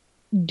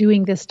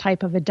doing this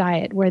type of a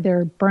diet where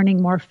they're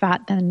burning more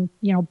fat than,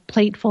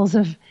 platefuls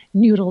of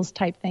noodles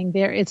type thing.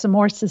 It's a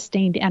more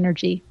sustained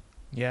energy.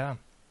 Yeah.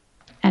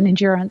 And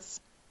endurance.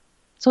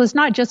 So it's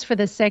not just for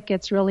the sick.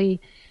 It's really,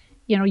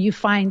 you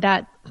find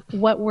that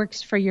what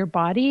works for your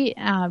body,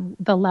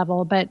 the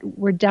level, but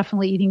we're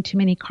definitely eating too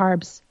many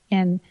carbs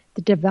in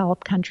the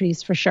developed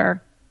countries for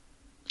sure.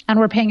 And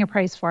we're paying a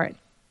price for it.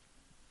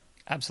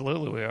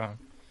 Absolutely we are.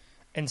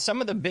 And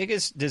some of the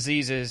biggest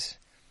diseases,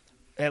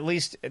 at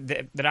least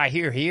that I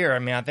hear here,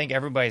 I think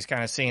everybody's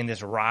kind of seeing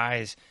this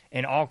rise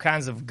in all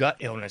kinds of gut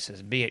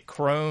illnesses, be it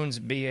Crohn's,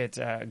 be it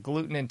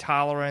gluten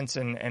intolerance,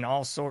 and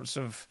all sorts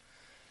of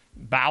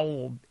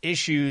bowel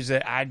issues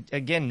that I,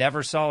 again,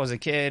 never saw as a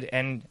kid.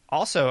 And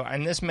also,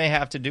 and this may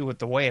have to do with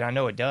the weight, I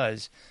know it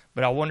does,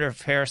 but I wonder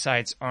if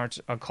parasites aren't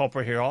a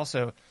culprit here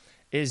also,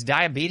 is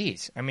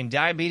diabetes.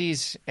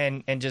 Diabetes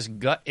and just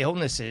gut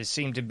illnesses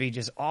seem to be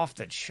just off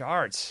the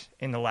charts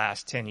in the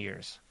last 10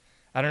 years.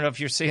 I don't know if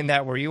you're seeing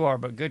that where you are,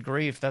 but good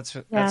grief, that's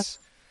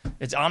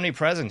it's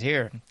omnipresent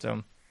here.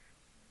 So,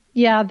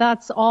 yeah,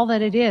 that's all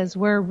that it is.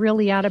 We're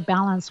really out of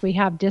balance. We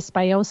have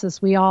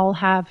dysbiosis. We all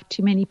have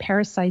too many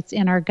parasites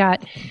in our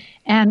gut.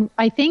 And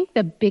I think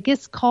the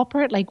biggest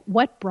culprit, like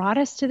what brought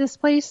us to this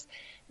place,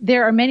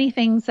 there are many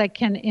things that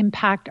can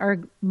impact our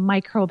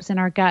microbes in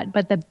our gut,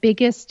 but the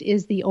biggest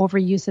is the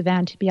overuse of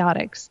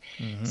antibiotics.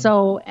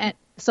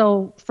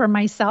 So for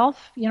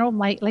myself,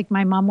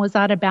 my mom was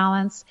out of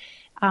balance.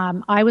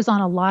 I was on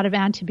a lot of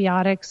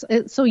antibiotics.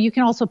 So you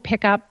can also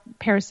pick up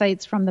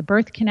parasites from the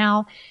birth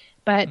canal,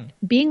 but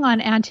being on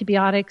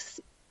antibiotics,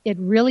 it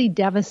really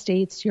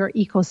devastates your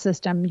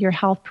ecosystem, your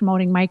health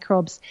promoting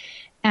microbes.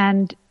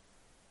 And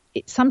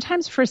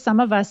sometimes for some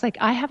of us, like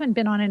I haven't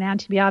been on an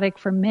antibiotic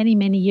for many,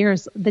 many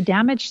years. The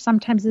damage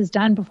sometimes is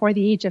done before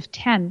the age of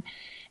 10.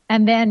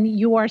 And then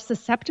you are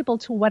susceptible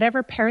to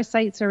whatever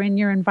parasites are in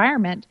your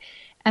environment.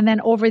 And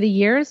then over the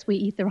years, we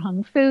eat the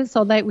wrong foods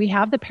so that we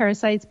have the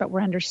parasites, but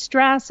we're under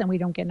stress and we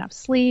don't get enough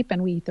sleep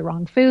and we eat the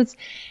wrong foods.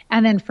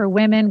 And then for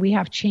women, we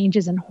have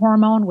changes in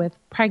hormone with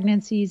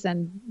pregnancies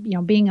and,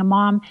 being a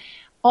mom.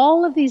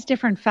 All of these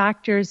different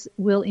factors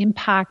will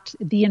impact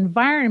the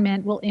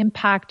environment, will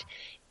impact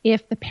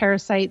if the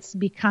parasites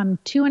become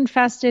too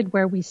infested,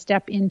 where we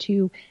step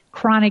into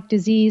chronic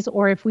disease,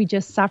 or if we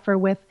just suffer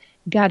with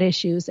gut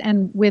issues.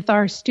 And with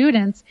our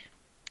students,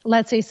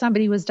 let's say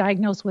somebody was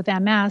diagnosed with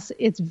MS,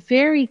 it's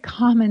very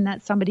common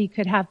that somebody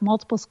could have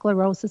multiple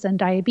sclerosis and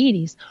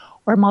diabetes,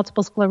 or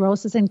multiple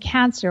sclerosis and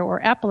cancer,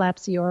 or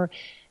epilepsy, or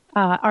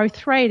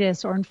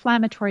arthritis, or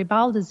inflammatory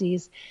bowel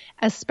disease.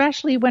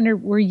 Especially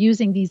when we're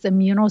using these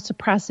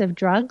immunosuppressive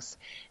drugs,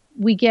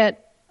 we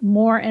get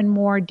more and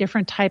more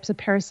different types of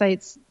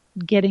parasites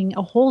getting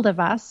a hold of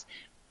us.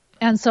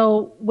 And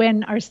so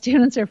when our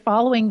students are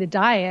following the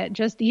diet,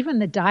 just even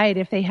the diet,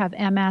 if they have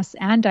MS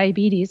and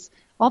diabetes,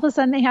 all of a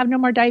sudden they have no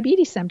more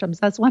diabetes symptoms.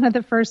 That's one of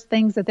the first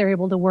things that they're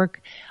able to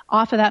work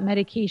off of that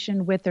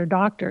medication with their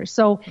doctor.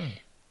 So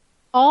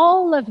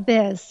all of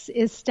this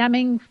is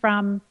stemming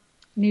from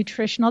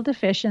nutritional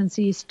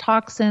deficiencies,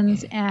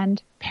 toxins,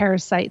 and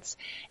parasites.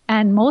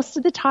 And most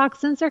of the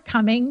toxins are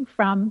coming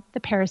from the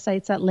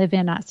parasites that live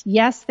in us.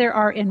 Yes, there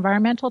are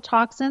environmental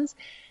toxins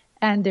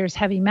and there's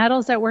heavy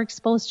metals that we're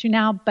exposed to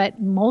now, but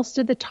most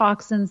of the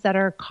toxins that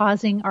are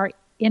causing our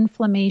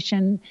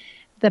inflammation,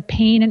 the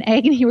pain and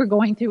agony we're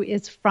going through,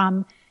 is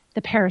from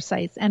the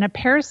parasites. And a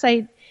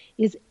parasite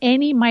is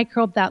any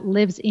microbe that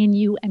lives in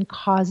you and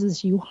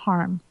causes you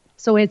harm.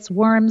 So it's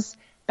worms,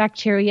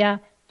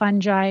 bacteria,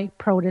 fungi,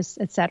 protists,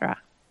 etc.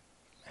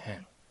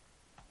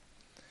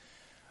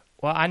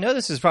 Well, I know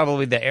this is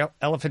probably the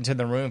elephant in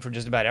the room for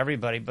just about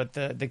everybody, but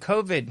the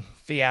COVID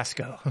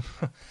fiasco,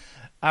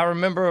 I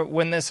remember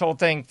when this whole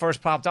thing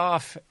first popped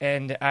off,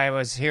 and I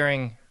was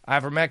hearing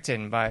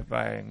ivermectin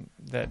by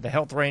the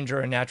Health Ranger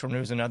and Natural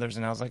News and others,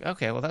 and I was like,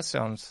 okay, well, that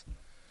sounds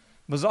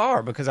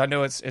bizarre, because I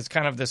know it's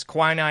kind of this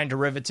quinine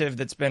derivative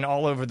that's been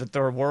all over the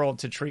third world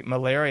to treat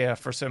malaria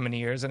for so many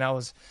years, and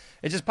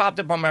it just popped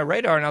up on my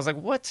radar, and I was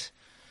like, what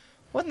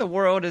in the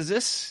world is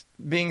this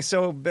being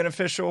so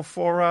beneficial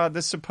for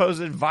this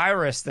supposed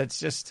virus that's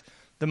just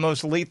the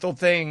most lethal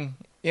thing,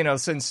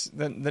 since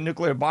the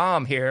nuclear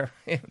bomb here,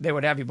 they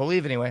would have you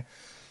believe anyway.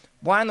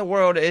 Why in the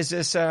world is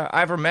this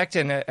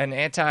ivermectin, an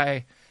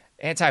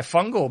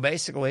antifungal,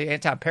 basically,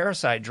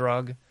 anti-parasite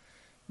drug,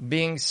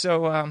 being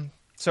so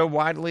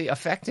widely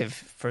effective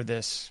for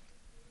this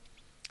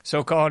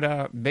so-called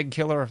big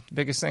killer,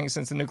 biggest thing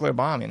since the nuclear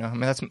bomb? I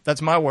mean,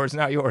 that's my words,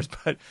 not yours.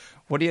 But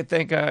what do you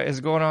think is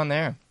going on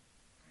there?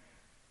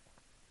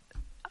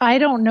 I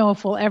don't know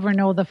if we'll ever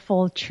know the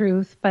full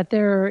truth, but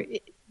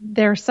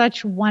they're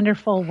such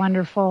wonderful,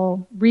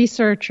 wonderful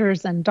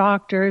researchers and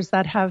doctors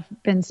that have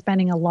been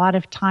spending a lot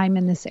of time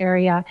in this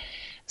area.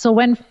 So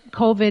when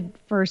COVID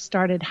first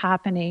started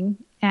happening,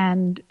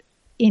 and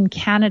in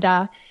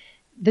Canada,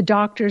 the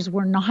doctors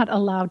were not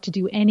allowed to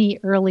do any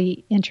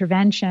early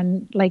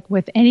intervention, like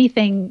with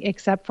anything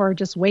except for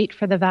just wait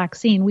for the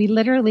vaccine. We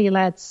literally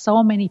let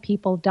so many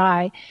people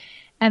die.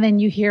 And then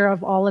you hear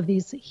of all of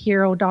these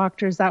hero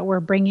doctors that were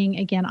bringing,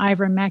 again,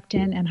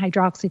 ivermectin and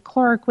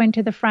hydroxychloroquine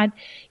to the front,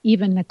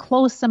 even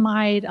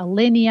niclosamide,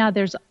 Alinea.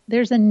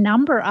 There's a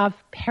number of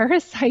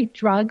parasite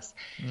drugs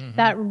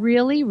that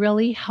really,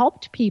 really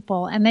helped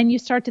people. And then you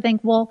start to think,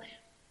 well,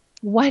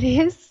 what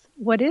is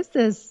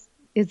this?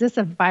 Is this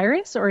a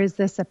virus or is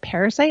this a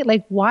parasite?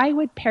 Like, why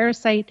would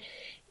parasite?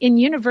 In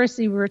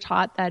university, we were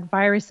taught that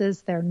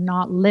viruses, they're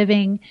not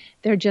living.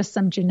 They're just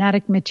some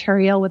genetic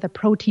material with a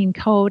protein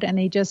code, and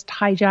they just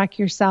hijack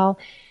your cell.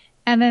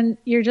 And then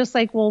you're just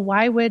like, well,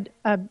 why would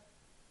a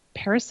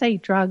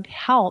parasite drug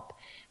help?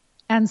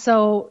 And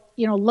so,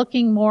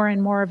 looking more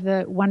and more of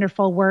the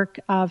wonderful work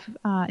of,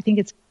 I think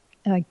it's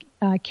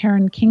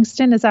Karen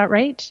Kingston, is that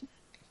right?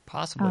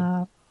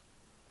 Possibly.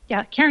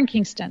 Yeah, Karen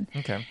Kingston.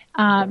 Okay.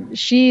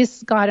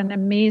 She's got an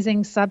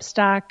amazing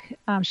Substack.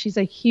 She's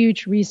a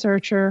huge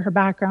researcher. Her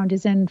background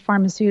is in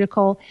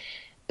pharmaceutical,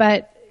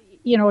 but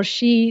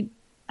she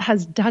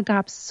has dug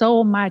up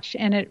so much,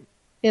 and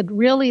it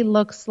really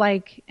looks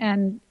like,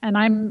 and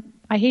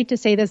I hate to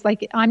say this,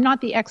 like, I'm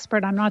not the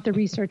expert, I'm not the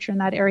researcher in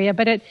that area,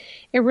 but it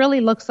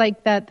really looks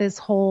like that this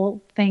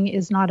whole thing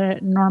is not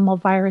a normal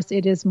virus.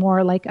 It is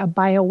more like a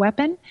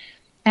bioweapon.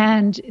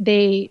 And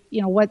they,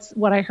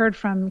 what I heard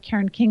from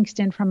Karen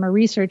Kingston from her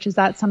research is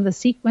that some of the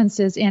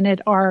sequences in it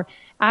are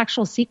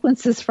actual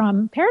sequences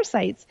from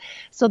parasites.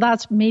 So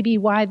that's maybe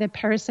why the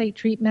parasite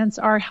treatments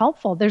are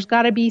helpful. There's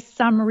got to be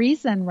some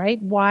reason, right,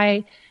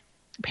 why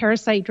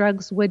parasite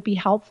drugs would be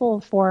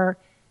helpful for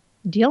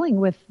dealing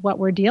with what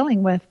we're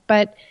dealing with.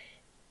 But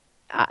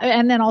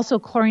and then also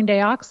chlorine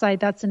dioxide,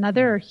 that's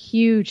another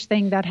huge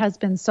thing that has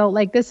been so,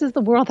 like, this is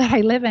the world that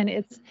I live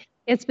in.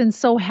 It's been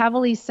so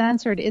heavily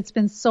censored. It's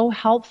been so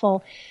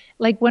helpful.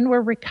 Like, when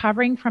we're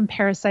recovering from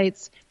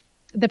parasites,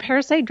 the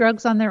parasite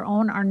drugs on their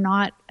own are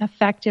not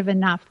effective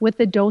enough with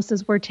the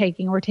doses we're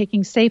taking. We're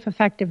taking safe,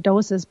 effective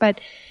doses. But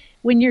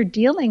when you're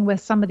dealing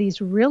with some of these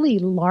really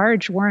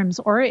large worms,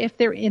 or if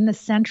they're in the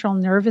central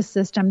nervous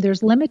system,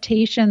 there's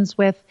limitations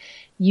with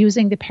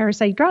using the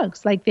parasite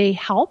drugs. Like, they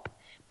help,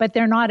 but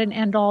they're not an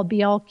end-all,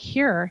 be-all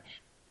cure.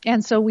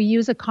 And so we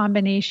use a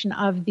combination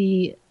of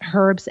the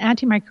herbs,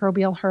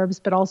 antimicrobial herbs,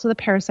 but also the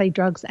parasite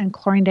drugs and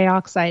chlorine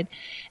dioxide.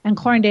 And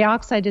chlorine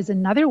dioxide is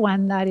another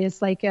one that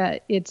is like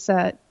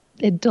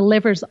it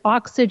delivers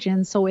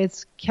oxygen. So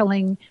it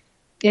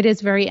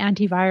is very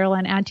antiviral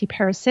and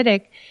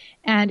antiparasitic,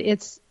 and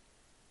it's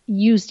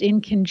used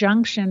in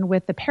conjunction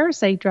with the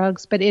parasite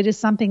drugs, but it is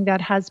something that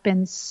has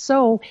been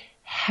so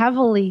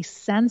heavily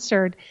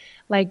censored.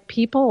 Like,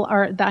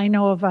 I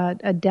know of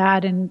a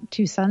dad and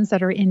two sons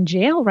that are in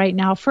jail right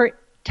now for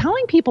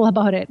telling people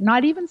about it,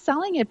 not even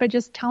selling it, but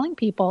just telling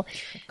people.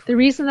 The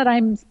reason that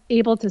I'm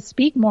able to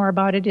speak more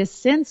about it is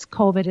since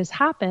COVID has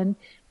happened,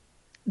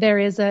 there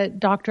is a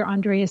Dr.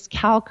 Andreas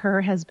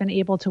Kalker has been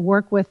able to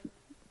work with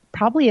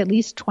probably at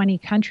least 20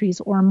 countries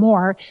or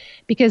more,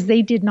 because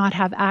they did not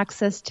have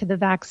access to the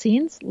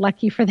vaccines.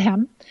 Lucky for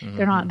them.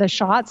 They're not the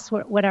shots,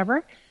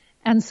 whatever.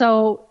 And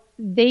so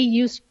they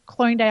used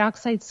chlorine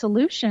dioxide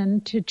solution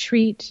to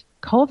treat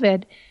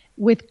COVID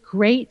with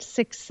great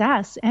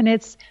success. And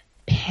it's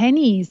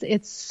pennies.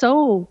 It's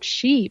so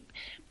cheap.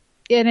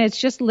 And it's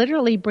just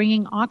literally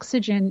bringing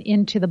oxygen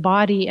into the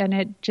body, and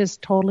it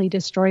just totally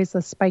destroys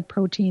the spike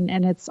protein,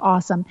 and it's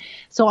awesome.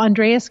 So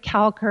Andreas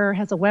Kalker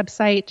has a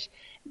website.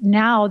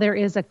 Now there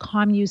is a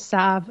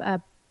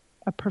CommuSav,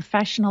 a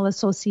professional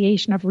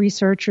association of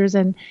researchers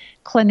and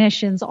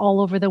clinicians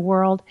all over the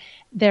world.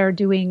 They're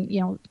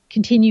doing,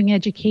 continuing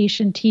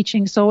education,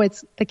 teaching. So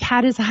the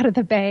cat is out of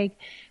the bag.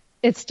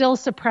 It's still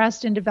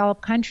suppressed in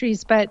developed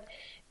countries, but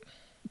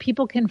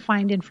people can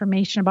find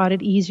information about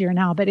it easier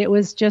now, but it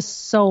was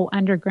just so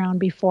underground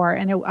before,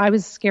 and I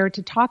was scared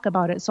to talk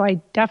about it. So I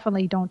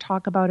definitely don't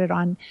talk about it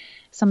on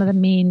some of the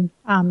main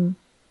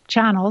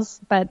channels,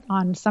 but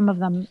on some of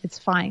them it's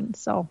fine.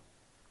 So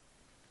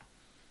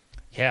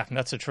yeah,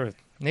 that's the truth.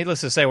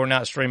 Needless to say, we're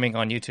not streaming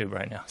on YouTube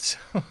right now. So.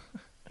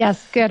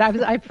 Yes, good.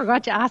 I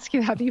forgot to ask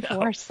you that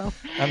before. So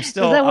I'm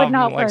still on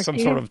like some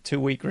sort of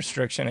 2-week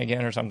restriction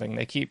again or something.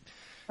 They keep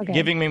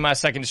giving me my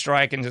second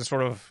strike and just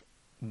sort of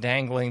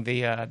dangling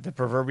the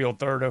proverbial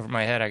third over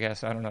my head, I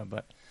guess. I don't know,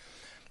 but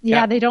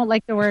yeah, they don't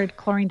like the word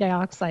chlorine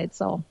dioxide.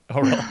 So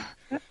really?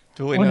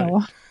 Duly noted.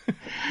 No.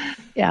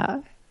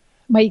 Yeah,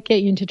 might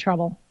get you into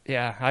trouble.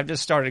 Yeah, I've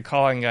just started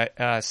calling it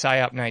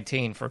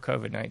PSYOP-19 for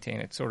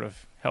COVID-19. It sort of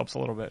helps a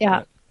little bit. Yeah,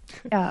 but.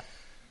 Yeah.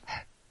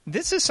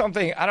 This is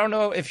something, I don't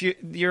know if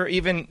you're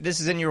even,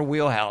 this is in your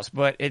wheelhouse,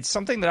 but it's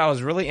something that I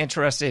was really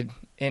interested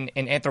in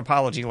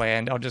anthropology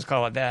land. I'll just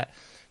call it that,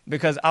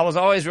 because I was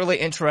always really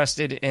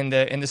interested in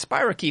the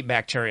spirochete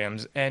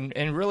bacteriums and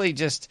really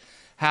just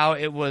how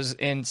it was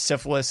in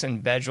syphilis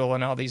and Bedrol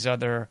and all these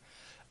other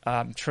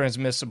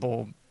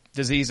transmissible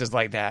diseases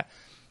like that.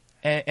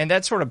 And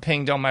that sort of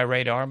pinged on my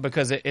radar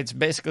because it's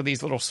basically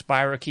these little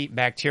spirochete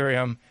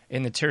bacterium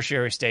in the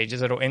tertiary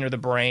stages that'll enter the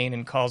brain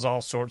and cause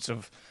all sorts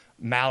of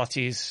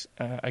maladies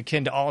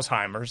akin to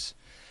Alzheimer's.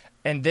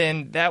 And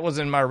then that was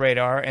in my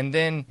radar. And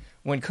then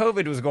when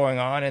COVID was going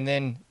on, and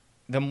then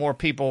the more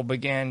people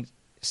began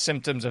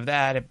symptoms of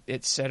that,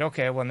 it said,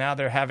 okay, well, now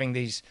they're having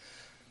these,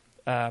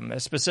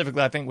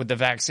 specifically I think with the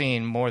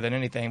vaccine more than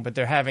anything, but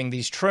they're having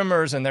these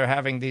tremors and they're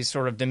having these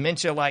sort of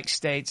dementia-like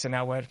states. And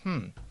I went,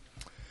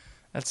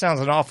 that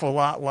sounds an awful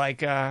lot like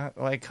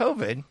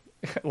COVID,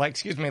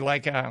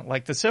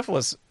 like the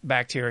syphilis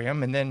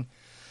bacterium. And then,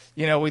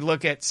 we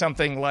look at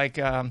something like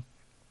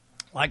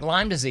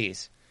Lyme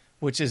disease,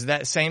 which is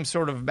that same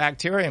sort of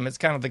bacterium. It's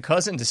kind of the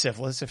cousin to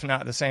syphilis, if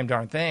not the same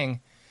darn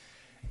thing,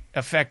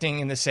 affecting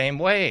in the same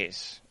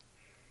ways.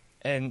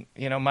 And,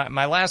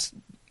 my last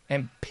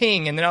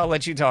ping, and then I'll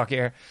let you talk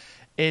here,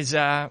 is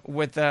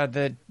with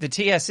the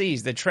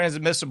TSEs, the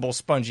transmissible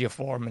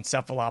spongiform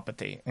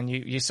encephalopathy. And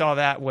you saw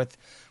that with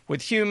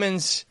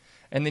humans,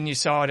 and then you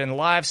saw it in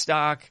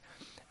livestock.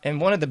 And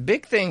one of the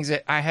big things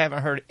that I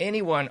haven't heard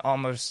anyone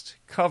almost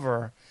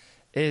cover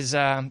is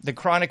the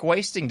chronic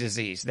wasting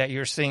disease that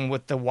you're seeing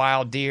with the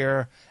wild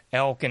deer,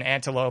 elk, and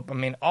antelope. I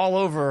mean, all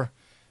over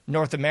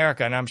North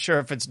America. And I'm sure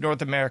if it's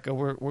North America,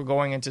 we're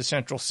going into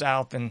Central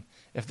South, and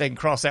if they can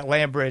cross that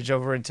land bridge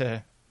over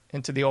into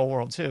the old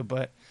world too.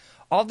 But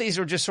all these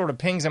are just sort of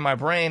pings in my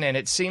brain, and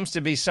it seems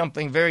to be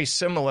something very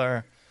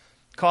similar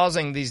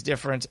causing these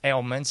different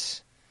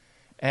ailments.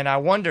 And I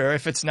wonder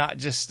if it's not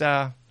just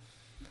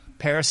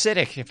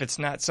parasitic, if it's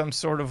not some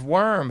sort of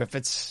worm, if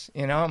it's,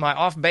 am I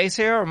off base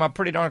here or am I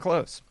pretty darn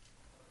close?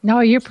 No,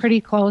 you're pretty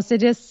close.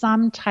 It is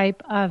some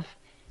type of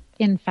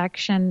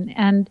infection.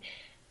 And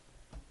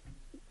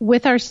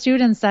with our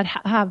students that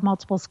have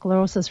multiple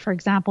sclerosis, for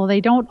example,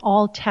 they don't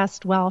all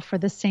test well for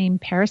the same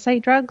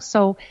parasite drug.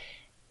 So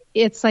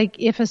it's like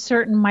if a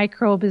certain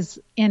microbe is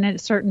in a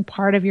certain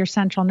part of your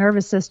central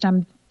nervous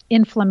system,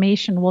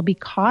 inflammation will be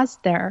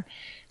caused there.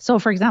 So,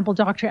 for example,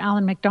 Dr.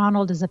 Alan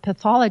McDonald is a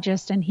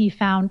pathologist, and he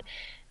found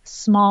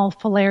small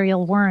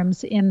filarial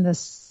worms in the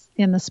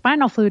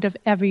spinal fluid of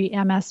every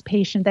MS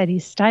patient that he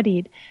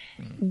studied,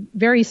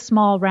 very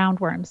small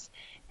roundworms.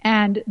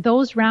 And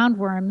those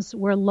roundworms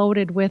were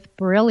loaded with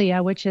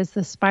Borrelia, which is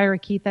the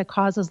spirochete that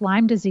causes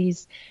Lyme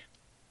disease.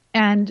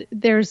 And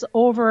there's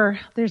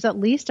at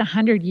least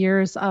 100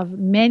 years of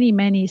many,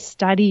 many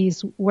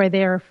studies where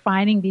they're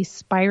finding these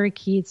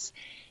spirochetes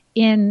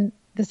in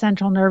the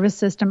central nervous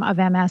system of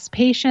MS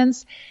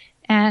patients.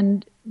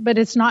 But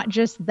it's not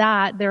just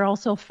that. They're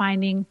also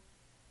finding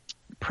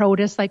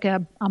protists, like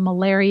a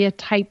malaria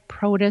type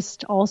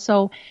protist,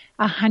 also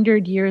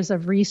 100 years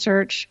of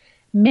research,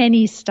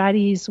 many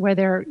studies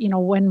where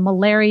when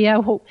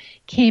malaria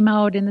came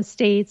out in the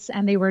States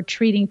and they were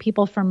treating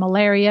people for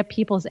malaria,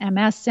 people's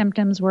MS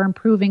symptoms were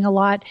improving a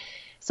lot.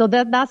 So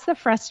that's the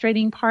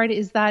frustrating part,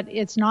 is that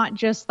it's not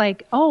just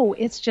like,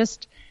 it's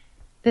just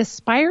the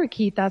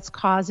spirochete that's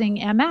causing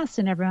MS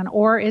in everyone,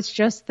 or it's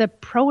just the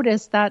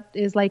protist that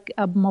is like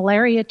a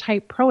malaria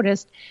type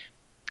protist.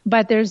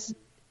 But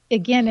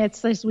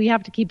it's this, we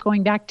have to keep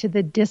going back to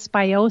the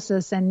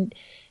dysbiosis, and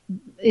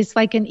it's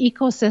like an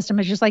ecosystem.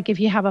 It's just like if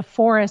you have a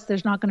forest,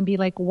 there's not going to be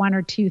like one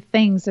or two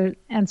things.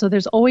 And so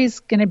there's always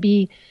going to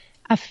be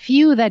a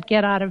few that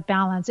get out of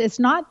balance. It's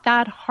not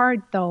that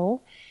hard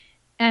though.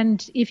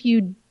 And if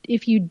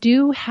you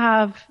do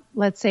have,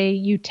 let's say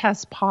you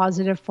test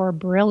positive for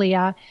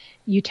Borrelia,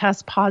 you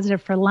test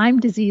positive for Lyme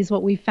disease,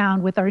 what we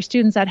found with our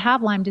students that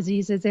have Lyme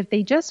disease is if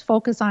they just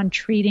focus on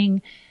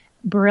treating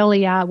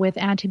Borrelia with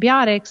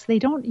antibiotics, they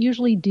don't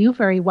usually do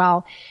very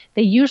well.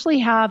 They usually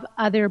have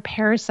other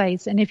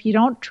parasites. And if you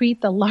don't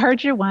treat the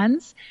larger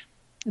ones,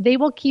 they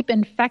will keep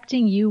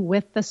infecting you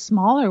with the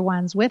smaller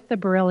ones, with the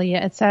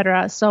Borrelia, et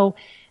cetera. So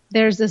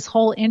there's this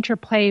whole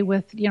interplay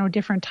with,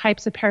 different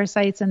types of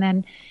parasites. And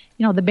then,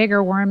 the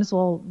bigger worms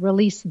will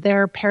release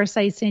their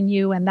parasites in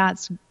you, and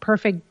that's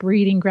perfect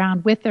breeding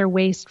ground with their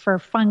waste for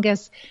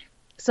fungus.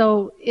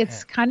 So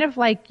it's kind of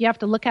like you have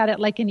to look at it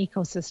like an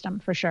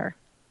ecosystem for sure.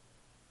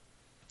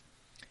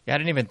 Yeah, I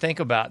didn't even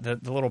think about the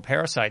little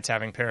parasites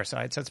having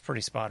parasites. That's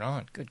pretty spot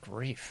on. Good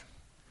grief.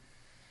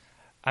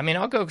 I mean,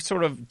 I'll go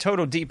sort of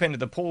total deep into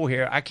the pool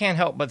here. I can't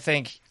help but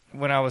think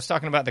when I was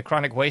talking about the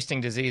chronic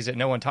wasting disease that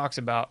no one talks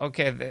about,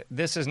 okay,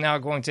 this is now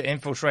going to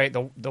infiltrate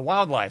the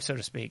wildlife, so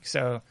to speak.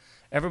 So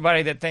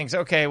everybody that thinks,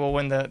 okay, well,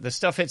 when the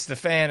stuff hits the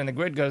fan and the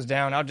grid goes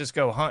down, I'll just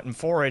go hunt and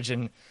forage.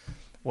 And,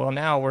 well,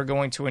 now we're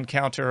going to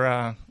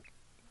encounter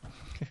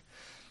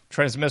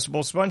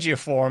transmissible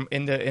spongiform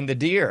in the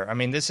deer. I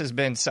mean, this has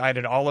been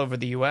cited all over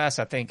the U.S.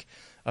 I think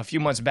a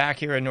few months back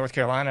here in North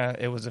Carolina,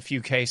 it was a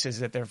few cases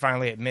that they're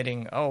finally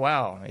admitting, oh,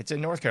 wow, it's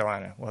in North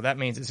Carolina. Well, that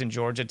means it's in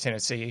Georgia,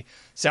 Tennessee,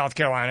 South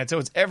Carolina. So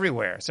it's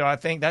everywhere. So I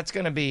think that's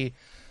going to be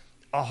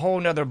a whole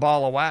nother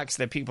ball of wax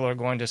that people are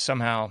going to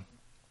somehow,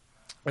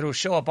 it'll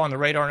show up on the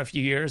radar in a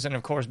few years. And,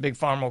 of course, Big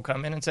Pharma will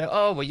come in and say,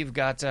 oh, well, you've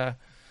got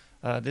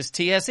this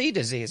TSE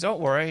disease. Don't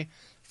worry.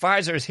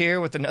 Pfizer's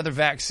here with another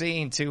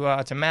vaccine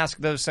to mask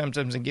those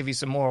symptoms and give you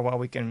some more while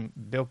we can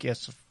bilk you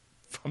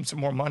from some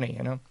more money,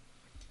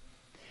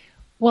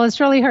 Well,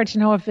 it's really hard to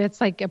know if it's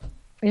like the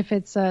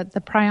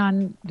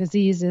prion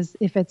disease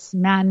if it's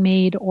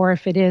man-made or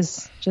if it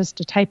is just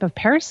a type of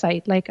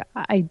parasite. Like,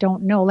 I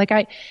don't know.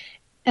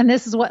 And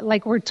this is what,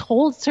 like, we're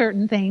told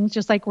certain things,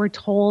 just like we're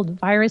told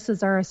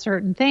viruses are a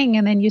certain thing.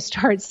 And then you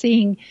start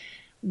seeing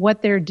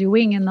what they're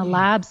doing in the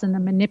labs and the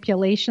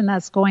manipulation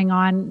that's going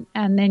on.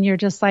 And then you're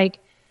just like,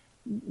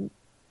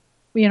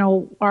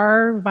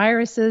 are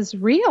viruses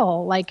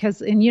real? Like,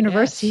 because in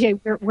university,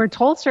 we're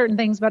told certain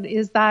things, but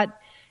is that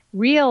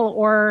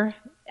real?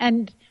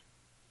 And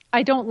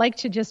I don't like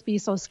to just be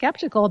so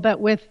skeptical, but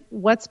with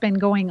what's been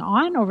going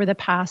on over the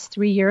past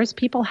 3 years,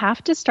 people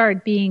have to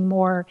start being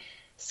more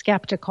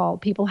skeptical.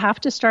 People have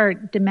to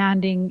start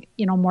demanding,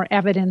 more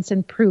evidence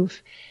and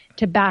proof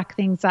to back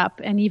things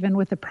up. And even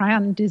with the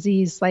prion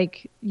disease,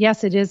 like,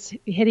 yes, it is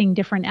hitting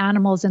different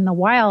animals in the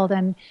wild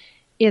and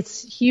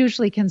it's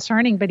hugely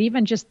concerning, but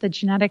even just the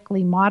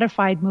genetically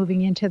modified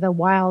moving into the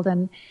wild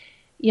and,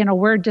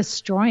 we're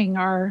destroying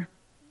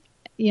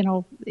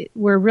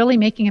we're really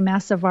making a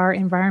mess of our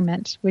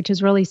environment, which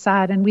is really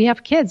sad. And we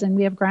have kids and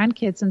we have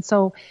grandkids. And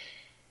so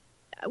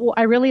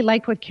I really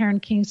liked what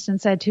Karen Kingston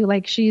said too.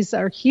 Like, she's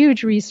a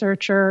huge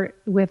researcher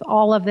with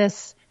all of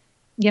this,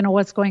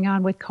 what's going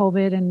on with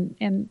COVID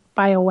and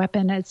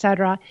bioweapon, et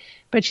cetera.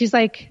 But she's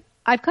like,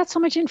 I've got so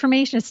much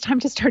information. It's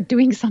time to start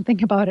doing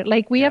something about it.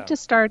 Like, we have to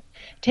start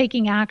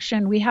taking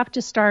action. We have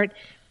to start,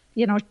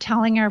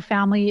 telling our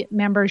family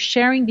members,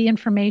 sharing the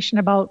information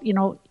about,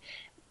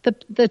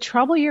 the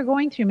trouble you're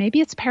going through. Maybe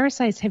it's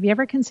parasites. Have you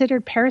ever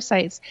considered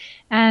parasites?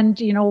 And,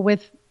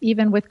 with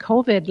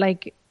COVID,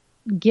 like,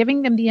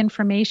 giving them the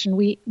information,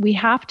 we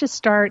have to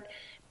start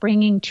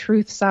bringing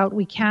truths out.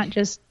 We can't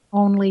just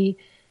only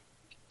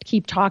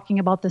keep talking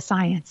about the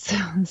science.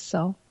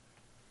 So.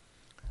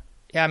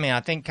 Yeah, I mean, I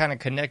think kind of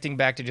connecting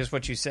back to just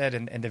what you said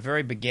in the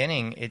very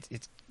beginning,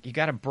 it's you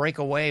got to break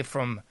away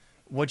from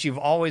what you've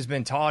always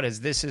been taught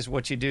is this is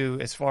what you do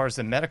as far as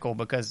the medical,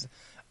 because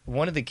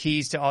one of the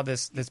keys to all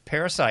this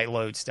parasite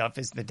load stuff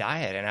is the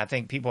diet. And I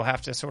think people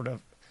have to sort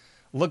of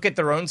look at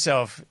their own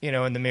self,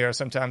 in the mirror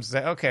sometimes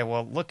and say, okay,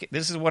 well, look,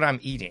 this is what I'm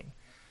eating.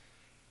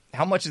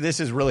 How much of this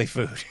is really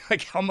food?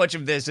 Like, how much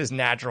of this is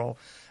natural?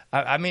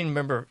 I mean,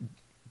 remember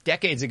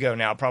decades ago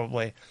now,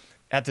 probably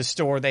at the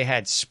store, they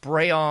had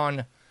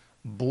spray-on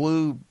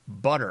blue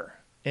butter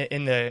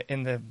in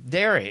the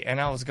dairy,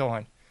 and I was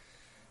going,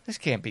 this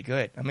can't be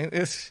good. I mean,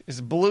 this is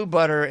blue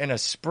butter in a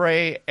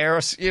spray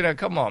aerosol.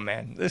 Come on,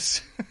 man.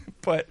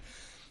 But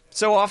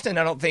so often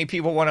I don't think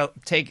people want to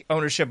take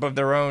ownership of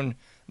their own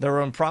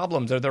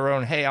problems or their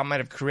own. Hey, I might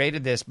have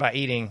created this by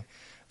eating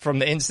from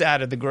the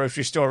inside of the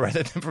grocery store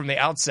rather than from the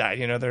outside.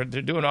 They're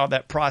doing all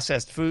that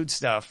processed food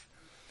stuff,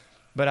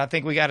 but I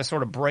think we got to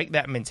sort of break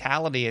that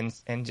mentality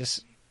and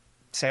just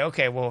say,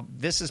 okay, well,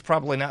 this is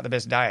probably not the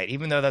best diet,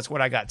 even though that's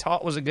what I got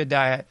taught was a good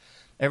diet.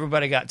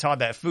 Everybody got taught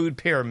that food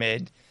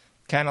pyramid,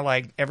 kind of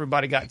like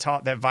everybody got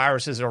taught that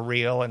viruses are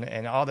real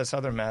and all this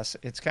other mess.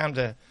 It's kind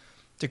of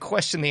to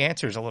question the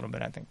answers a little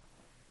bit, I think.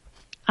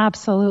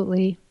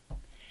 Absolutely.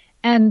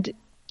 And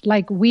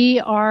like, we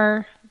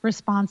are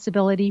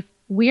responsible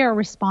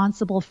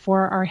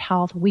for our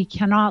health. We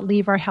cannot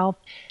leave our health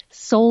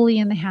solely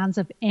in the hands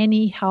of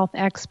any health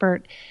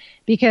expert,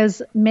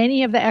 because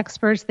many of the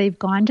experts, they've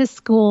gone to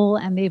school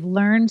and they've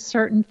learned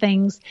certain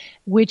things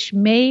which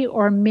may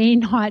or may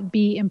not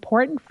be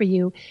important for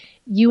you.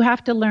 You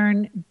have to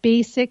learn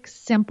basic,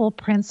 simple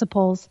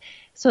principles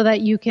so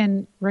that you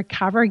can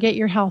recover, get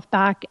your health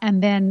back,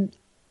 and then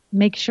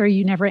make sure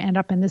you never end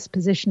up in this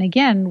position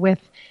again with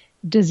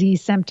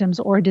disease symptoms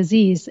or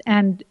disease.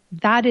 And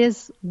that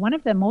is one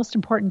of the most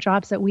important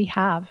jobs that we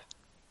have.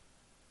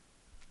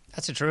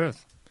 That's the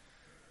truth.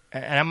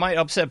 And I might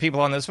upset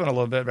people on this one a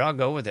little bit, but I'll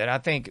go with it. I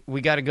think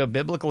we got to go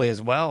biblically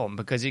as well,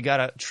 because you got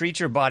to treat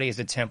your body as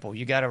a temple.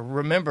 You got to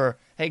remember,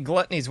 hey,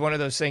 gluttony is one of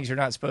those things you're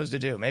not supposed to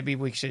do. Maybe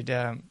we should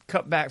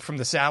cut back from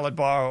the salad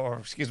bar,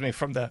 or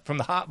from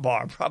the hot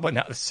bar. Probably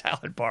not the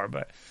salad bar,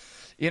 but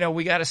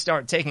we got to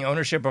start taking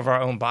ownership of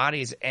our own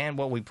bodies and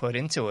what we put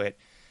into it.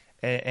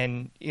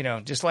 And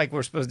just like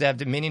we're supposed to have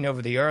dominion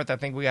over the earth, I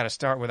think we got to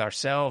start with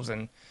ourselves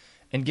and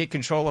get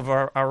control of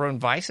our own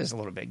vices a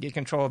little bit. Get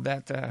control of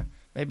that.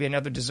 Maybe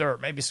another dessert,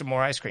 maybe some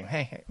more ice cream.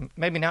 Hey,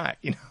 maybe not,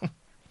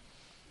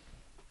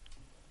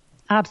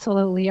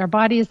 Absolutely. Our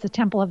body is the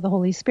temple of the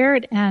Holy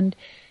Spirit, and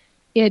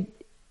the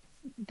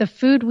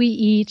food we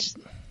eat,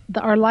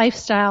 our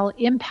lifestyle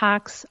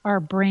impacts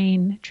our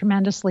brain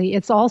tremendously.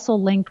 It's also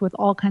linked with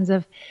all kinds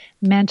of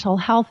mental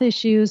health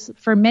issues.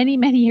 For many,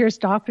 many years,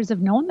 doctors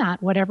have known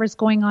that whatever's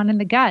going on in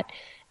the gut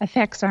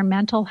affects our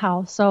mental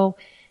health. So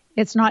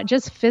it's not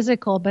just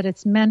physical, but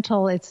it's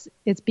mental. It's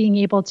being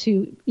able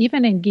to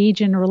even engage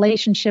in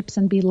relationships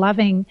and be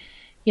loving.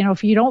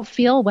 If you don't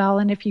feel well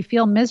and if you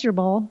feel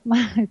miserable,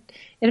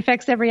 it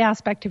affects every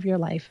aspect of your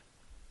life.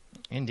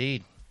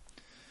 Indeed.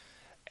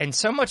 And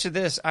so much of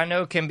this I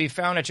know can be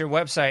found at your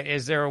website.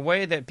 Is there a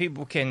way that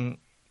people can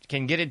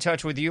get in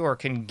touch with you, or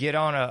can get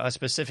on a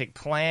specific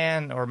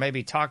plan, or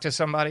maybe talk to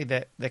somebody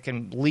that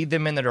can lead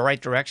them in the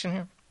right direction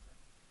here?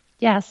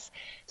 Yes.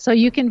 So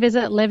you can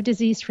visit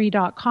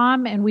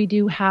livediseasefree.com, and we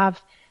do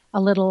have a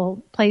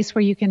little place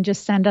where you can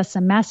just send us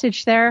a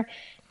message there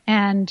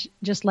and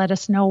just let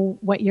us know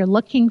what you're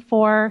looking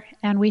for.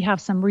 And we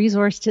have some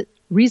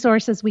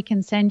resources we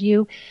can send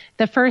you.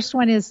 The first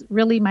one is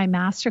really my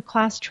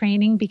masterclass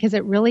training, because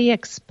it really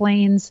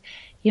explains,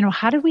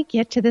 how do we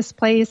get to this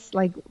place,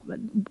 like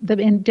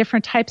in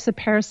different types of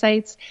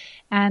parasites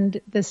and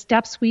the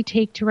steps we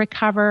take to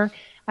recover.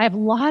 I have a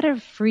lot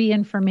of free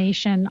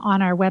information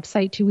on our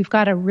website too. We've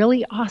got a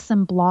really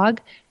awesome blog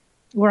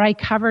where I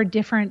cover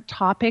different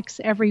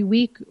topics every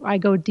week. I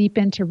go deep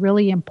into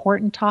really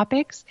important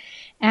topics.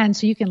 And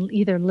so you can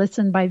either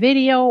listen by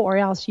video or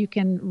else you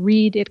can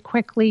read it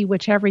quickly,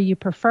 whichever you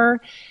prefer.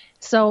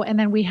 So, and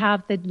then we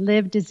have the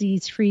Live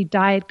Disease-Free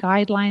Diet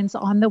Guidelines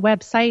on the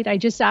website. I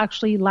just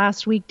actually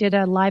last week did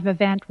a live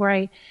event where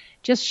I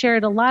just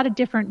shared a lot of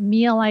different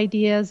meal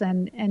ideas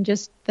and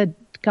just the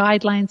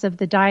guidelines of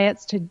the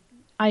diets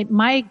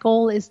my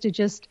goal is to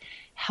just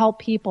help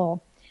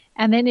people.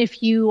 And then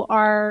if you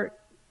are,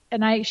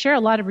 and I share a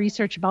lot of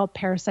research about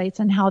parasites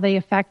and how they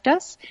affect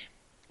us.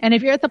 And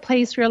if you're at the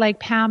place where you're like,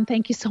 Pam,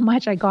 thank you so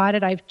much. I got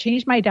it. I've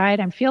changed my diet.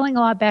 I'm feeling a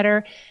lot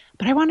better,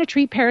 but I want to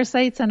treat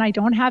parasites and I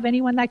don't have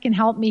anyone that can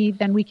help me,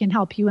 then we can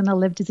help you in the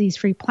Live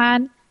Disease-Free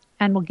plan.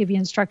 And we'll give you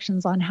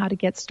instructions on how to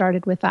get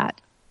started with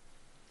that.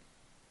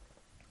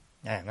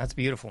 Man, that's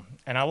beautiful.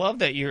 And I love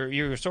that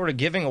you're sort of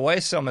giving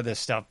away some of this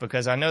stuff,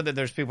 because I know that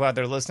there's people out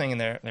there listening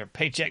and they're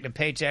paycheck to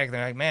paycheck.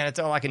 They're like, man, it's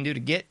all I can do to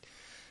get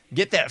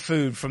that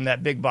food from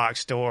that big box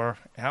store.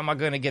 How am I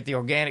going to get the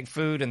organic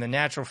food and the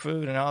natural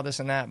food and all this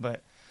and that?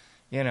 But,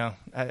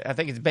 I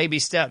think it's baby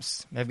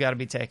steps they've got to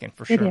be taken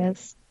for sure. It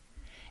is.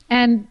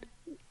 And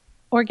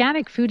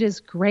organic food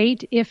is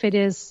great if it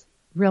is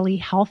really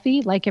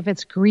healthy, like if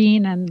it's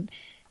green and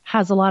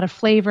has a lot of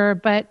flavor,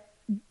 but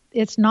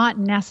it's not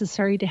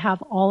necessary to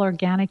have all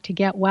organic to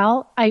get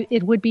well.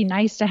 It would be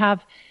nice to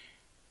have,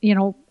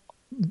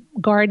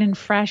 garden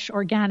fresh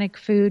organic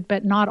food,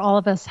 but not all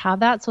of us have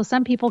that. So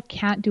some people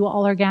can't do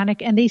all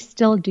organic and they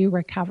still do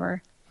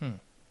recover.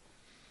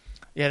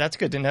 Yeah, that's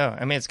good to know.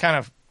 I mean, it's kind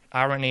of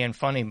irony and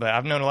funny, but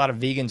I've known a lot of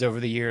vegans over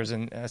the years,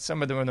 and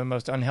some of them are the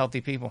most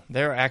unhealthy people.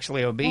 They're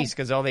actually obese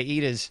because all they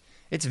eat it's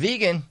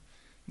vegan,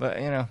 but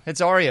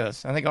it's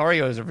Oreos. I think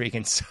Oreos are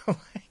vegan. So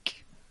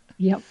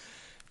yep,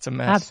 it's a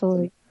mess.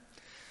 Absolutely.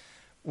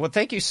 Well,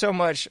 thank you so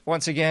much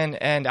once again,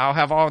 and I'll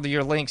have all of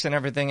your links and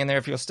everything in there.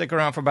 If you'll stick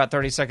around for about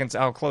 30 seconds,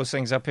 I'll close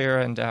things up here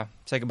and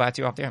say goodbye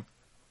to you off the air.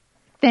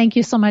 Thank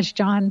you so much,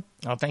 John.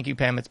 Oh, thank you,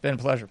 Pam. It's been a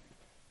pleasure.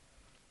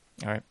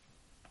 All right.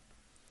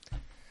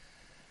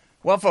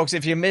 Well, folks,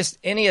 if you missed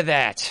any of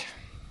that,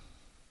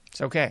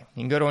 it's okay.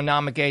 You can go to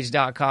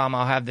anomicage.com.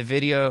 I'll have the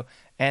video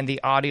and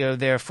the audio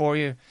there for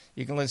you.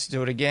 You can listen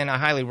to it again. I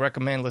highly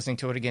recommend listening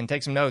to it again.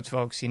 Take some notes,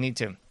 folks. You need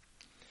to.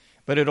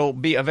 But it'll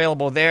be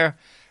available there.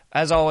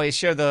 As always,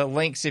 share the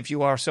links if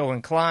you are so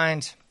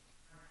inclined.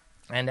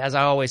 And as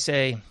I always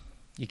say,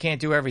 you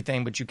can't do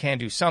everything, but you can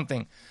do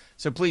something.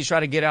 So please try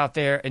to get out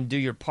there and do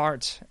your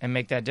part and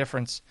make that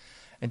difference.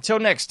 Until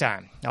next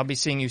time, I'll be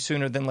seeing you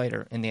sooner than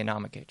later in the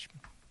Anomic Age.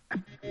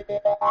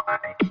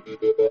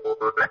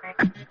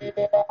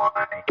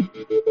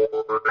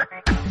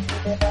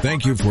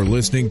 Thank you for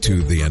listening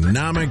to The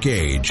Anomic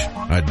Age,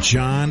 a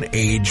John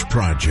Age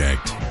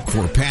project.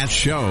 For past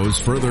shows,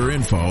 further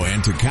info,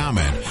 and to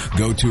comment,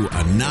 go to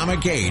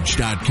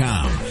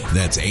anomicage.com.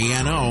 That's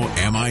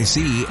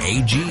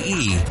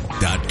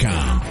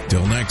ANOMICAGE.com.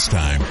 Till next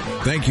time,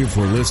 thank you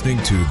for listening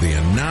to The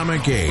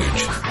Anomic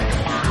Age.